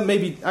thinking, well,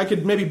 I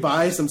could maybe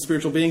buy some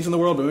spiritual beings in the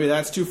world, but maybe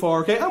that's too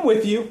far. Okay, I'm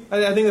with you.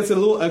 I think that's a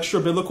little extra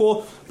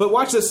biblical. But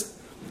watch this.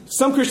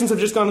 Some Christians have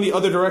just gone in the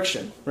other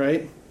direction,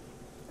 right?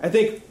 I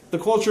think the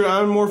culture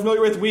I'm more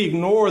familiar with, we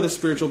ignore the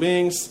spiritual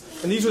beings.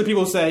 And these are the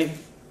people who say,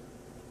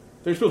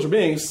 they're spiritual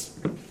beings,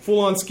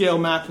 full-on scale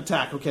map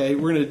attack, okay?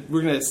 We're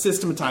gonna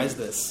systematize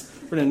this.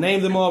 We're going to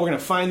name them all. We're going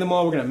to find them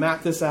all. We're going to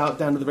map this out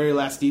down to the very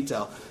last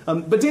detail.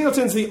 But Daniel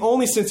 10 is the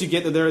only sense you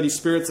get that there are these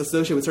spirits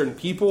associated with certain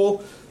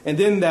people. And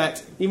then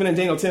that, even in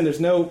Daniel 10,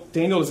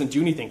 Daniel doesn't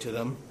do anything to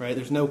them, right?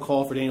 There's no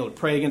call for Daniel to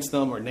pray against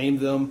them or name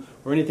them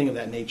or anything of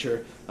that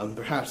nature.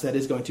 Perhaps that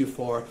is going too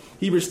far.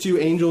 Hebrews 2,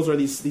 angels are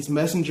these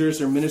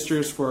messengers or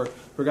ministers for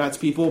God's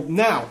people.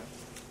 Now,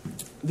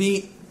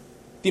 the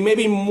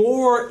maybe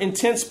more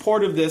intense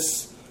part of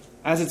this,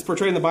 as it's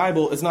portrayed in the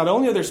Bible, is not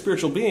only are there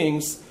spiritual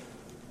beings,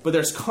 but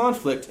there's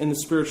conflict in the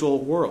spiritual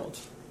world.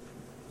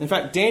 In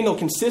fact, Daniel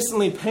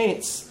consistently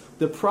paints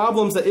the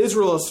problems that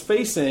Israel is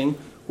facing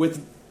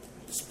with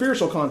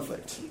spiritual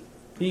conflict.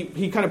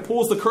 He kind of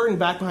pulls the curtain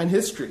back behind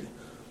history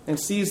and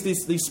sees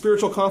these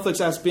spiritual conflicts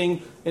as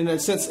being, in a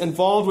sense,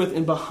 involved with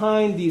and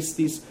behind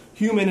these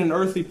human and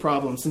earthly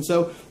problems. And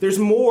so there's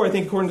more, I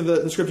think, according to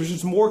the Scriptures,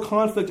 there's more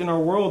conflict in our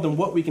world than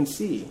what we can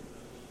see.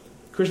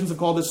 Christians have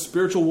called this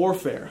spiritual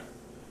warfare.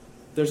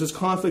 There's this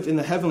conflict in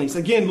the heavenlies.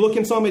 Again, look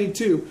in Psalm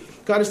 82.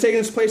 God has taken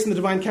his place in the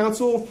divine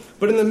council,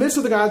 but in the midst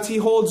of the gods, he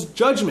holds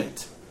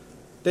judgment.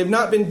 They've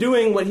not been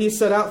doing what he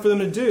set out for them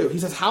to do. He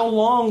says, how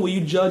long will you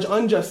judge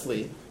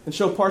unjustly and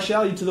show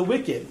partiality to the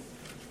wicked?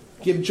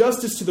 Give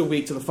justice to the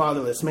weak, to the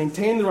fatherless.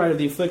 Maintain the right of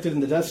the afflicted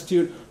and the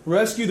destitute.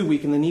 Rescue the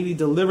weak and the needy.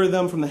 Deliver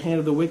them from the hand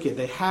of the wicked.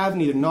 They have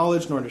neither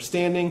knowledge nor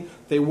understanding.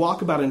 They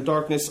walk about in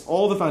darkness.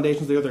 All the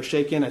foundations of the earth are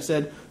shaken. I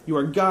said, you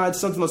are God,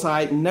 sons of the Most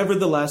High.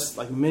 Nevertheless,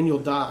 like men you'll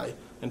die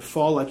and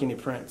fall like any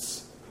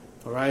prince.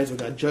 Arise, O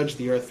God, judge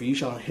the earth, for you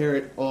shall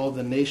inherit all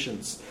the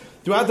nations.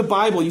 Throughout the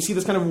Bible, you see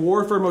this kind of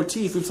warfare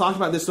motif. We've talked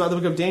about this throughout the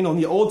book of Daniel. In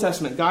the Old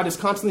Testament, God is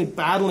constantly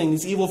battling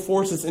these evil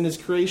forces in his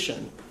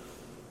creation.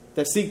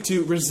 that seek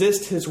to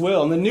resist his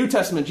will. In the New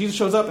Testament, Jesus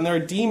shows up and there are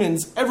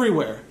demons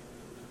everywhere.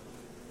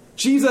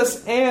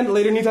 Jesus and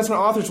later New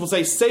Testament authors will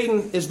say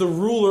Satan is the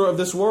ruler of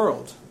this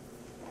world.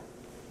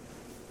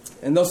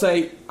 And they'll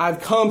say,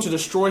 I've come to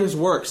destroy his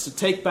works, to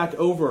take back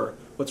over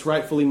what's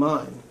rightfully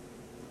mine.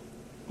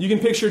 You can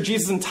picture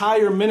Jesus'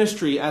 entire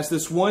ministry as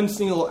this one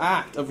single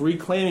act of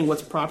reclaiming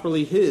what's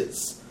properly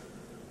his.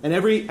 And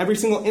every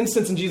single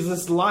instance in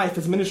Jesus' life,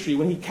 his ministry,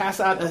 when he casts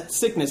out a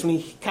sickness, when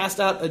he casts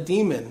out a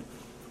demon,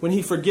 when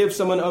he forgives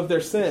someone of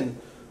their sin,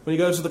 when he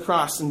goes to the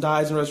cross and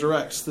dies and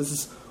resurrects, this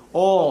is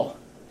all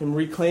him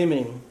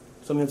reclaiming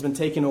something that's been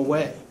taken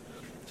away,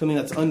 something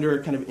that's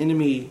under kind of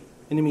enemy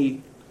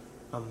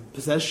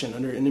possession,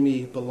 under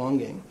enemy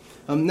belonging.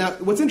 Now,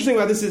 what's interesting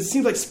about this is it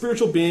seems like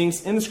spiritual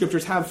beings in the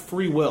scriptures have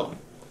free will,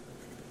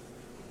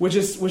 which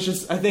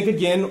is, I think,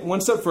 again,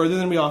 one step further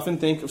than we often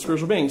think of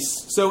spiritual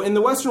beings. So in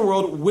the Western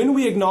world, when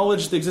we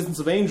acknowledge the existence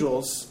of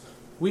angels,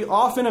 we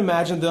often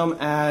imagine them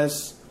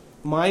as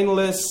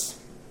mindless,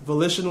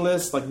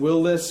 volitionless, like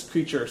will-less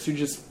creatures who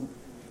just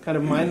kind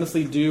of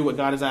mindlessly do what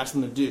God has asked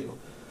them to do.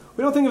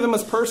 We don't think of them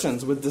as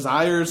persons with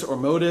desires or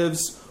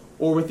motives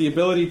or with the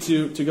ability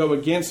to go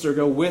against or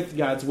go with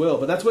God's will.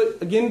 But that's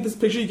what, again, this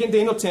picture you get in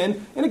Daniel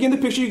 10, and again, the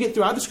picture you get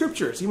throughout the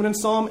scriptures. Even in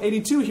Psalm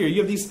 82 here,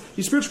 you have these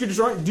spiritual creatures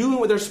who aren't doing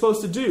what they're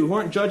supposed to do, who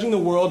aren't judging the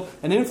world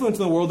and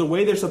influencing the world the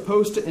way they're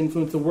supposed to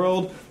influence the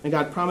world, and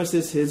God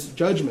promises his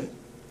judgment.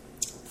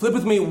 Flip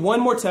with me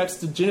one more text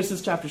to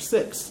Genesis chapter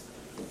 6.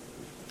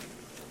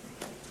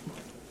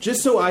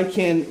 Just so I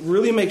can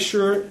really make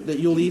sure that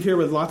you'll leave here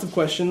with lots of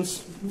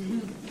questions,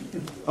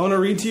 I want to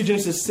read to you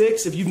Genesis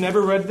 6. If you've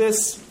never read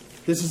this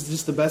is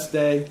just the best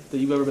day that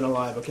you've ever been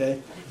alive,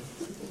 okay?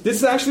 This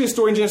is actually a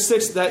story in Genesis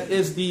 6 that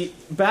is the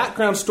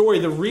background story,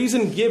 the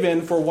reason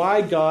given for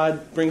why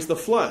God brings the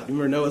flood.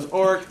 Remember Noah's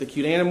Ark, the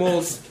cute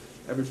animals,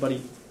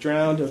 everybody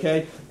drowned,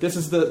 okay? This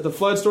is the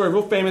flood story,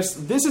 real famous.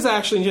 This is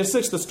actually in Genesis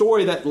 6 the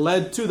story that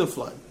led to the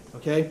flood,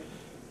 okay?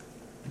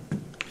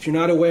 If you're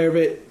not aware of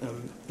it,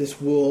 this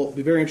will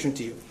be very interesting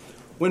to you.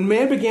 When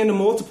man began to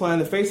multiply on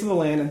the face of the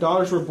land and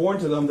daughters were born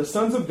to them, the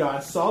sons of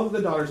God saw that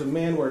the daughters of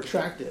man were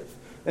attractive,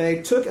 and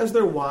they took as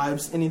their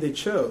wives any they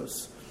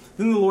chose.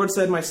 Then the Lord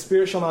said, My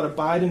spirit shall not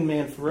abide in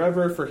man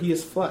forever, for he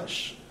is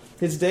flesh.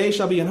 His day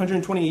shall be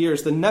 120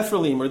 years. The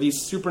Nephilim, or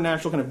these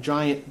supernatural kind of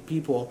giant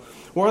people,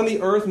 were on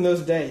the earth in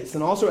those days,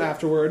 and also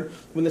afterward,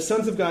 when the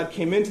sons of God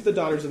came into the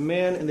daughters of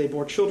man, and they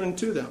bore children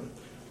to them.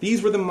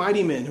 These were the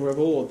mighty men who were of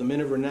old, the men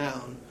of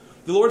renown.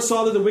 The Lord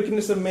saw that the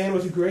wickedness of man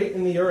was great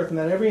in the earth, and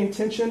that every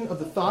intention of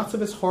the thoughts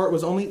of his heart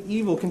was only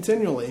evil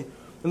continually.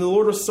 And the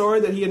Lord was sorry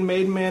that he had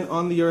made man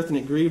on the earth, and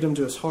it grieved him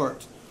to his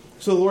heart.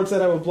 So the Lord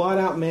said, I will blot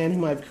out man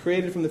whom I have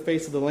created from the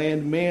face of the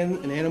land, man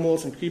and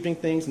animals and creeping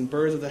things and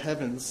birds of the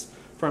heavens,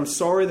 for I am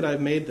sorry that I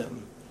have made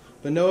them.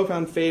 But Noah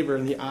found favor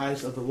in the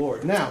eyes of the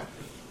Lord. Now,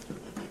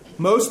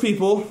 most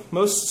people,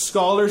 most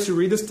scholars who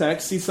read this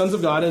text see sons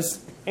of God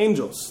as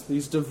angels,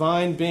 these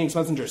divine beings,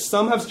 messengers.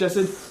 Some have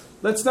suggested,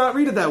 let's not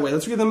read it that way.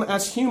 Let's read them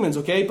as humans,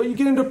 okay? But you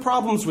get into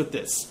problems with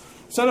this.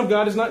 Son of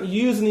God is not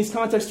used in these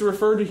contexts to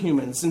refer to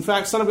humans. In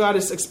fact, Son of God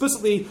is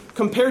explicitly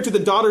compared to the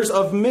daughters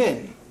of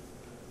men.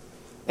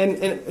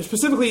 And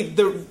specifically,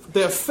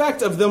 the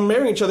effect of them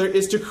marrying each other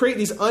is to create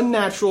these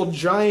unnatural,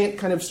 giant,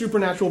 kind of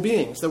supernatural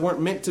beings that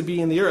weren't meant to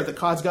be in the earth, that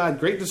caused God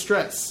great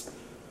distress.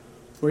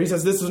 Where he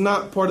says this was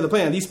not part of the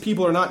plan. These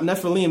people are not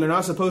Nephilim. They're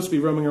not supposed to be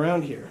roaming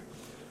around here.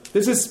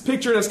 This is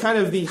pictured as kind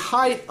of the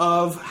height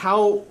of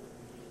how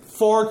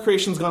far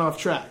creation's gone off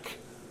track,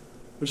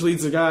 which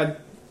leads to God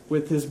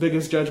with his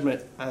biggest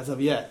judgment as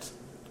of yet,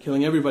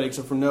 killing everybody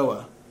except for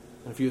Noah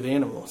and a few of the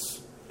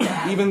animals.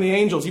 Even the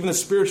angels, even the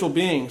spiritual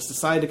beings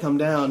decide to come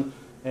down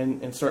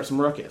and start some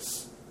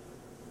ruckus.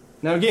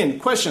 Now again,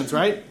 questions,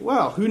 right?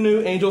 Well, who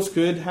knew angels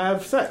could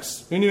have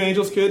sex? Who knew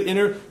angels could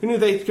who knew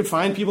they could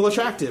find people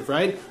attractive,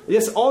 right?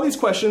 Yes, all these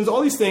questions,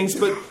 all these things,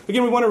 but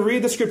again, we want to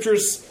read the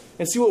scriptures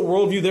and see what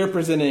worldview they're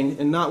presenting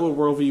and not what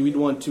worldview we'd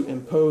want to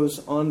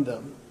impose on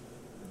them.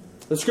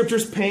 The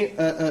scriptures paint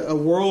a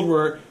world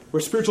where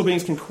spiritual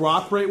beings can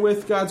cooperate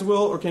with God's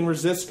will or can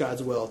resist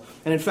God's will.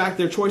 And in fact,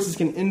 their choices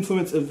can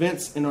influence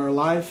events in our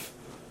life.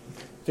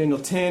 Daniel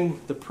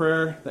 10, the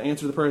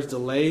answer to the prayer is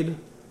delayed.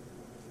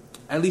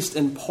 At least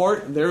in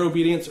part, their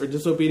obedience or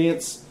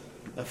disobedience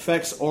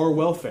affects our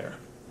welfare,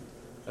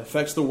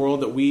 affects the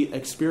world that we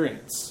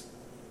experience.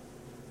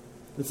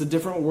 It's a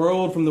different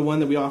world from the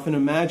one that we often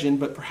imagine,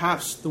 but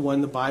perhaps the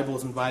one the Bible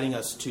is inviting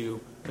us to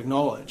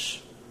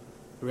acknowledge.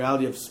 The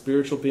reality of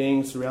spiritual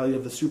beings, the reality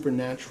of the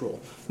supernatural.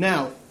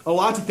 Now, a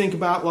lot to think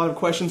about, a lot of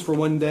questions for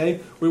one day.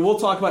 We will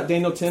talk about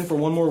Daniel 10 for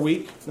one more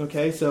week.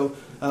 Okay, so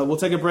we'll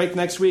take a break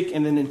next week,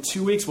 and then in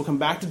 2 weeks we'll come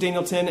back to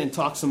Daniel 10 and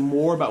talk some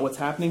more about what's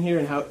happening here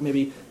and how it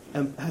maybe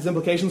has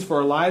implications for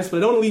our lives. But I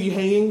don't want to leave you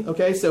hanging.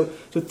 Okay, so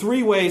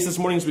 3 ways this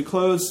morning as we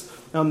close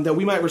that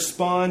we might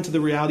respond to the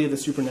reality of the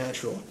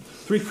supernatural.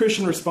 3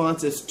 Christian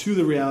responses to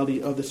the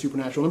reality of the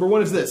supernatural. Number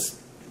 1 is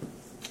this.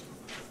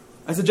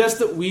 I suggest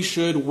that we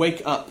should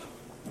wake up.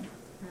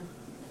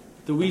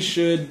 That we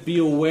should be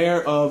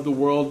aware of the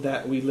world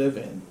that we live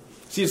in.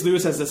 C.S.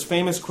 Lewis has this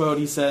famous quote.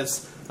 He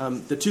says,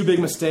 the two big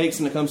mistakes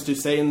when it comes to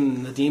Satan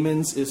and the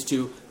demons is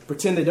to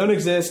pretend they don't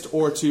exist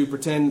or to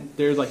pretend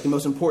they're like the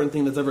most important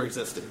thing that's ever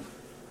existed.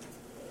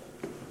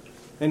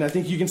 And I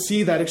think you can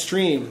see that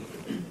extreme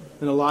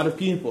in a lot of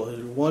people,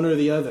 one or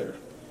the other.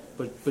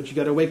 But you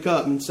got to wake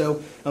up. And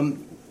so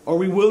are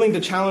we willing to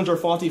challenge our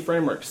faulty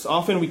frameworks?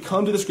 Often we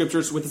come to the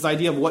Scriptures with this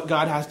idea of what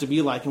God has to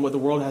be like and what the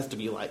world has to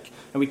be like.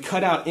 And we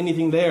cut out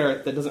anything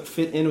there that doesn't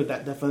fit in with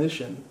that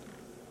definition.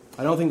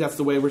 I don't think that's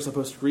the way we're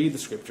supposed to read the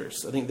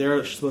Scriptures. I think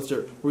they're supposed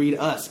to read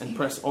us and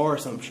press our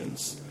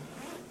assumptions.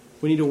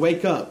 We need to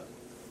wake up.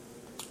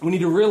 We need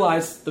to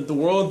realize that the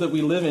world that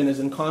we live in is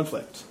in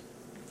conflict.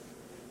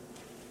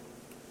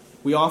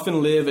 We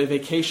often live a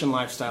vacation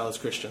lifestyle as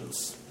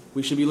Christians.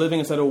 We should be living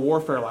instead of a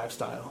warfare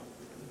lifestyle.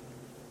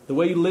 The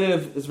way you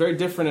live is very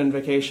different in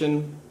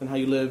vacation than how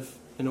you live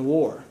in a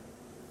war.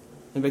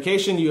 In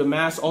vacation, you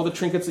amass all the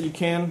trinkets that you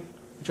can.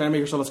 You try to make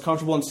yourself as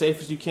comfortable and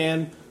safe as you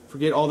can.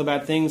 Forget all the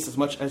bad things as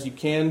much as you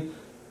can.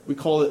 We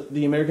call it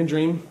the American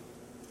dream.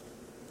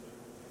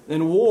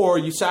 In war,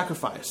 you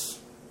sacrifice.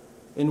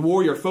 In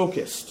war, you're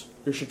focused.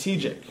 You're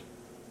strategic.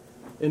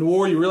 In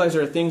war, you realize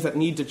there are things that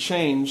need to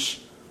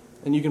change,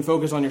 and you can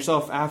focus on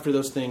yourself after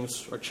those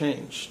things are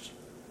changed,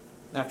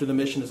 after the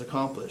mission is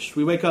accomplished.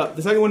 We wake up.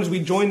 The second one is we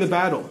join the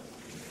battle.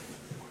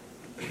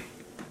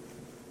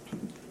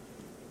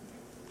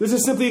 This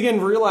is simply,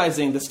 again,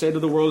 realizing the state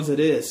of the world as it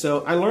is.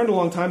 So I learned a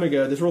long time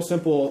ago this real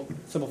simple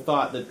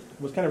thought that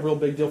was kind of a real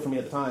big deal for me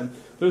at the time.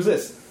 It was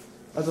this.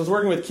 As I was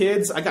working with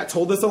kids, I got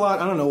told this a lot.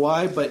 I don't know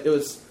why, but it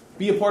was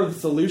be a part of the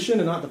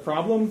solution and not the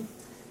problem.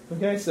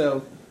 Okay,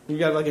 so you've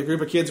got like a group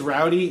of kids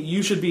rowdy.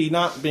 You should be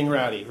not being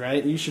rowdy,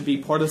 right? You should be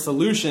part of the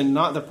solution,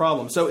 not the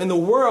problem. So in the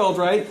world,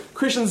 right,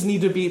 Christians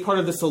need to be part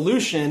of the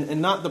solution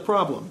and not the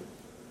problem.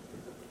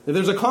 If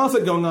there's a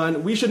conflict going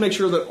on, we should make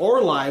sure that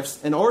our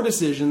lives and our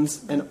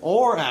decisions and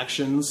our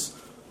actions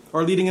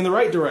are leading in the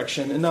right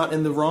direction and not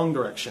in the wrong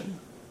direction.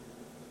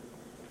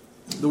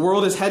 The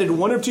world is headed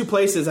one of two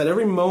places at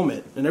every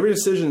moment, and every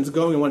decision is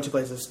going in one of two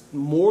places.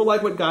 More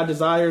like what God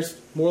desires,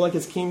 more like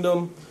His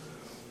kingdom,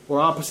 or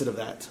opposite of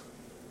that.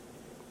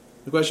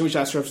 The question we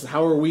should ask ourselves is,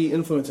 how are we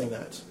influencing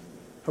that?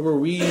 How are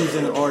we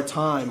using our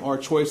time, our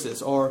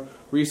choices, our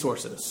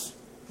resources?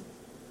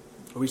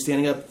 Are we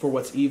standing up for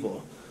what's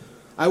evil?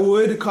 I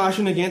would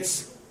caution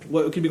against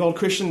what could be called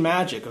Christian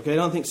magic. Okay, I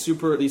don't think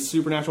these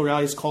supernatural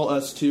realities call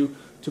us to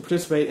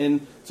participate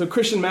in. So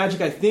Christian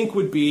magic, I think,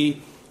 would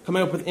be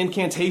coming up with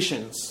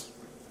incantations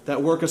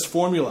that work as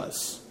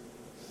formulas.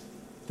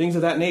 Things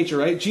of that nature,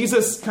 right?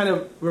 Jesus' kind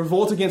of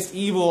revolt against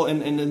evil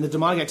and the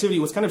demonic activity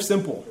was kind of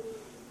simple.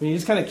 I mean, he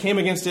just kind of came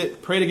against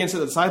it, prayed against it.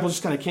 The disciples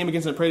just kind of came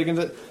against it, prayed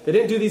against it. They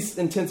didn't do these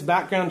intense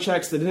background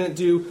checks. They didn't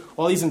do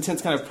all these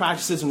intense kind of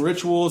practices and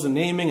rituals and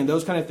naming and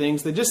those kind of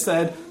things. They just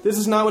said, this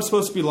is not what's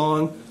supposed to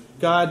belong.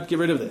 God, get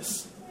rid of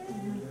this.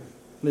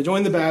 And they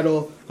join the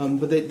battle,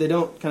 but they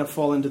don't kind of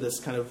fall into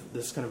this kind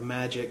of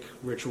magic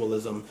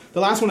ritualism.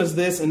 The last one is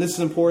this, and this is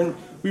important.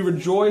 We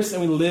rejoice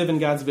and we live in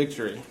God's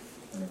victory.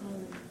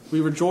 We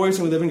rejoice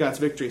and we live in God's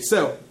victory.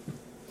 So,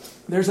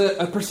 there's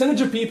a percentage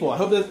of people, I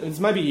hope that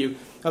this might be you,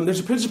 there's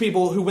a percentage of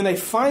people who, when they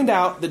find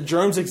out that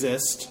germs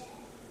exist,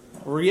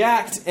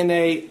 react in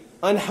a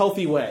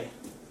unhealthy way.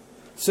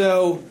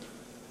 So,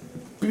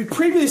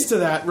 previous to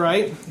that,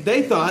 right,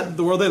 they thought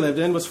the world they lived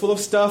in was full of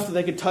stuff that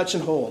they could touch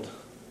and hold.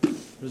 It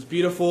was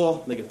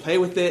beautiful, they could play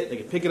with it, they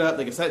could pick it up,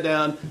 they could set it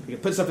down, they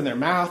could put stuff in their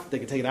mouth, they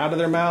could take it out of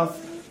their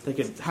mouth, they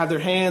could have their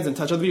hands and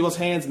touch other people's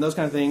hands and those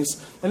kind of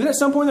things. And then at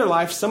some point in their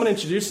life, someone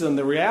introduces them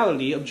the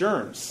reality of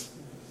germs.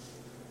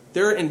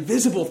 There are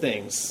invisible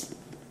things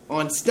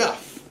on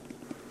stuff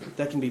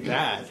that can be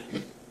bad.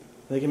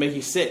 They can make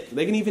you sick.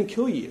 They can even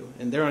kill you.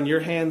 And they're on your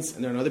hands,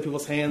 and they're on other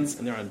people's hands,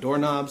 and they're on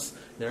doorknobs.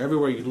 They're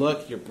everywhere you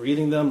look. You're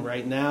breathing them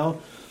right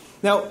now.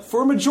 Now,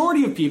 for a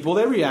majority of people,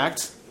 they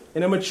react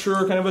in a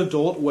mature kind of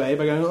adult way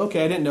by going,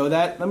 okay, I didn't know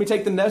that. Let me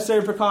take the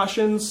necessary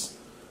precautions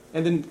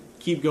and then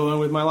keep going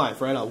with my life,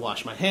 right? I'll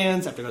wash my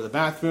hands after I go to the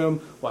bathroom,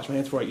 wash my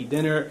hands before I eat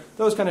dinner,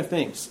 those kind of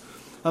things.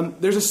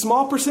 There's a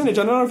small percentage,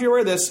 I don't know if you're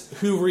aware of this,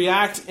 who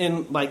react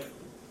in like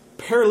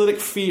paralytic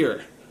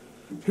fear,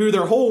 who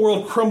their whole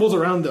world crumbles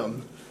around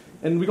them.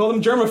 And we call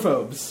them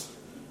germaphobes.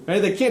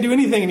 Right? They can't do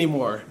anything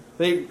anymore.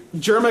 They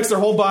germex their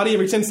whole body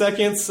every 10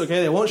 seconds.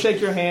 Okay, they won't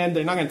shake your hand.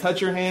 They're not going to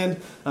touch your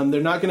hand.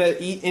 They're not going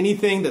to eat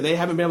anything that they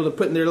haven't been able to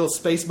put in their little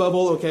space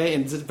bubble. Okay,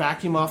 and just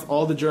vacuum off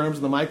all the germs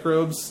and the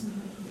microbes.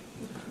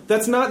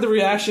 That's not the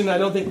reaction I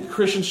don't think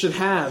Christians should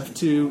have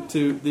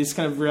to these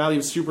kind of reality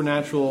of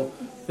supernatural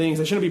things.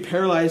 They shouldn't be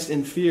paralyzed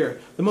in fear.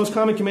 The most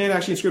common command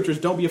actually in Scripture is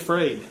don't be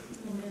afraid.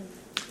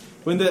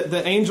 When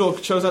the angel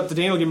shows up to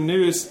Daniel to give him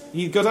news,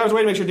 he goes out of his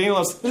way to make sure Daniel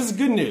knows, this is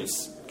good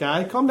news,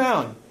 guy. Calm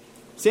down.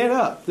 Stand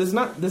up. This is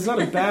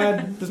not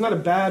a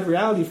bad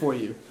reality for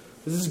you.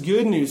 This is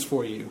good news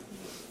for you.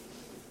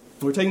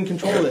 We're taking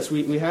control of this.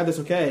 We have this,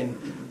 okay.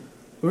 And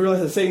we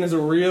realize that Satan is a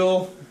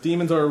real,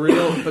 demons are a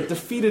real, but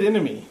defeated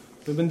enemy.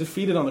 We've been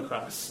defeated on the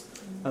cross.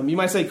 You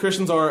might say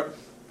Christians are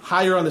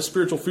higher on the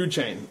spiritual food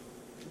chain.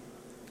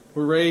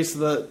 We're raised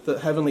to the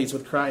heavenlies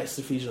with Christ,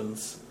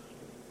 Ephesians,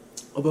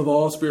 above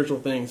all spiritual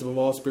things, above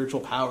all spiritual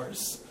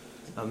powers.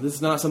 This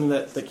is not something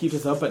that keeps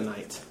us up at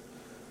night.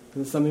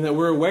 This is something that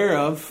we're aware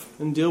of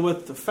and deal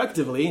with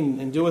effectively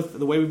and deal with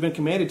the way we've been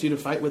commanded to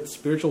fight with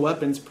spiritual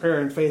weapons, prayer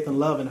and faith and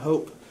love and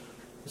hope,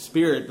 the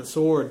Spirit, the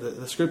sword,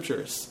 the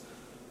Scriptures,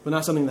 but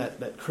not something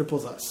that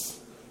cripples us.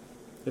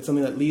 It's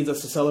something that leads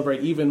us to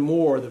celebrate even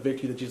more the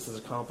victory that Jesus has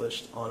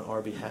accomplished on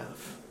our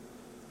behalf.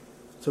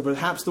 So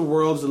perhaps the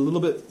world is a little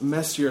bit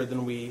messier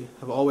than we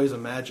have always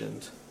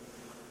imagined,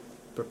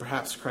 but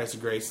perhaps Christ's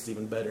grace is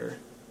even better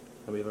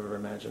than we've ever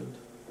imagined.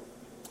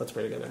 Let's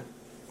pray together.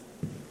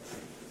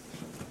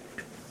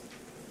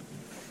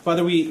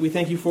 Father, we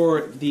thank you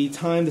for the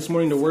time this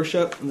morning to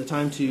worship and the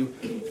time to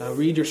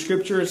read your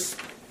Scriptures,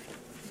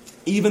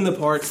 even the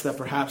parts that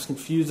perhaps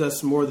confuse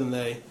us more than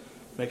they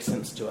make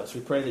sense to us. We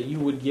pray that you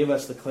would give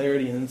us the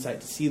clarity and insight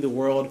to see the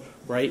world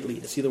rightly,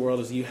 to see the world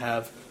as you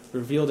have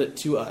revealed it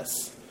to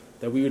us,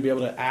 that we would be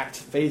able to act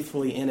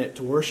faithfully in it,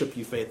 to worship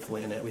you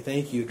faithfully in it. We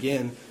thank you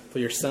again for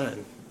your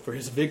Son, for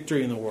his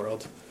victory in the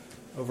world,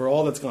 over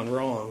all that's gone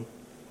wrong,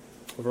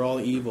 over all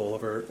evil,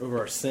 over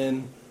our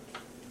sin,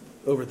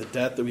 over the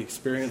death that we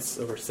experience,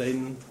 over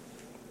Satan,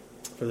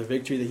 for the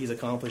victory that he's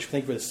accomplished.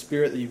 Thank you for the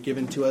Spirit that you've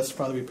given to us.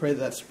 Father, we pray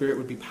that Spirit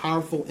would be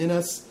powerful in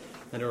us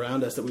and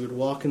around us, that we would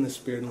walk in the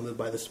Spirit and live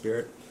by the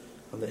Spirit,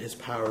 and that his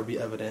power would be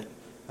evident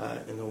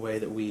in the way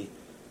that we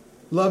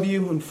love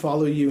you and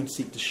follow you and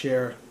seek to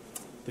share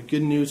the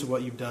good news of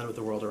what you've done with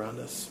the world around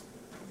us.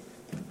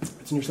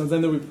 It's in your Son's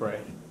name that we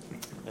pray.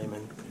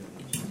 Amen.